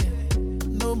pain.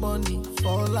 No money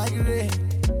fall like rain.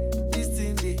 This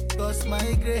thing they cost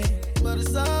my grain, but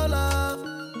it's all love.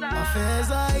 My fears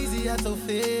are easier to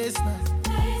face now.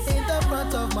 In the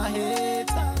front of my head,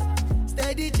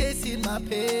 steady chasing my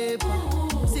paper.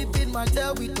 Sipping my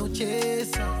tail with no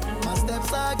chaser. My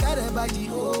steps are guided by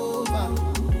Jehovah.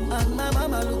 And my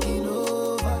mama looking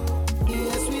over.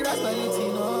 Yes, we are spelling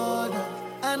in order.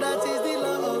 And that is the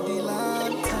law of the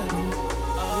lifetime.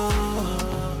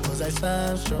 Oh, cause I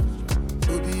stand strong.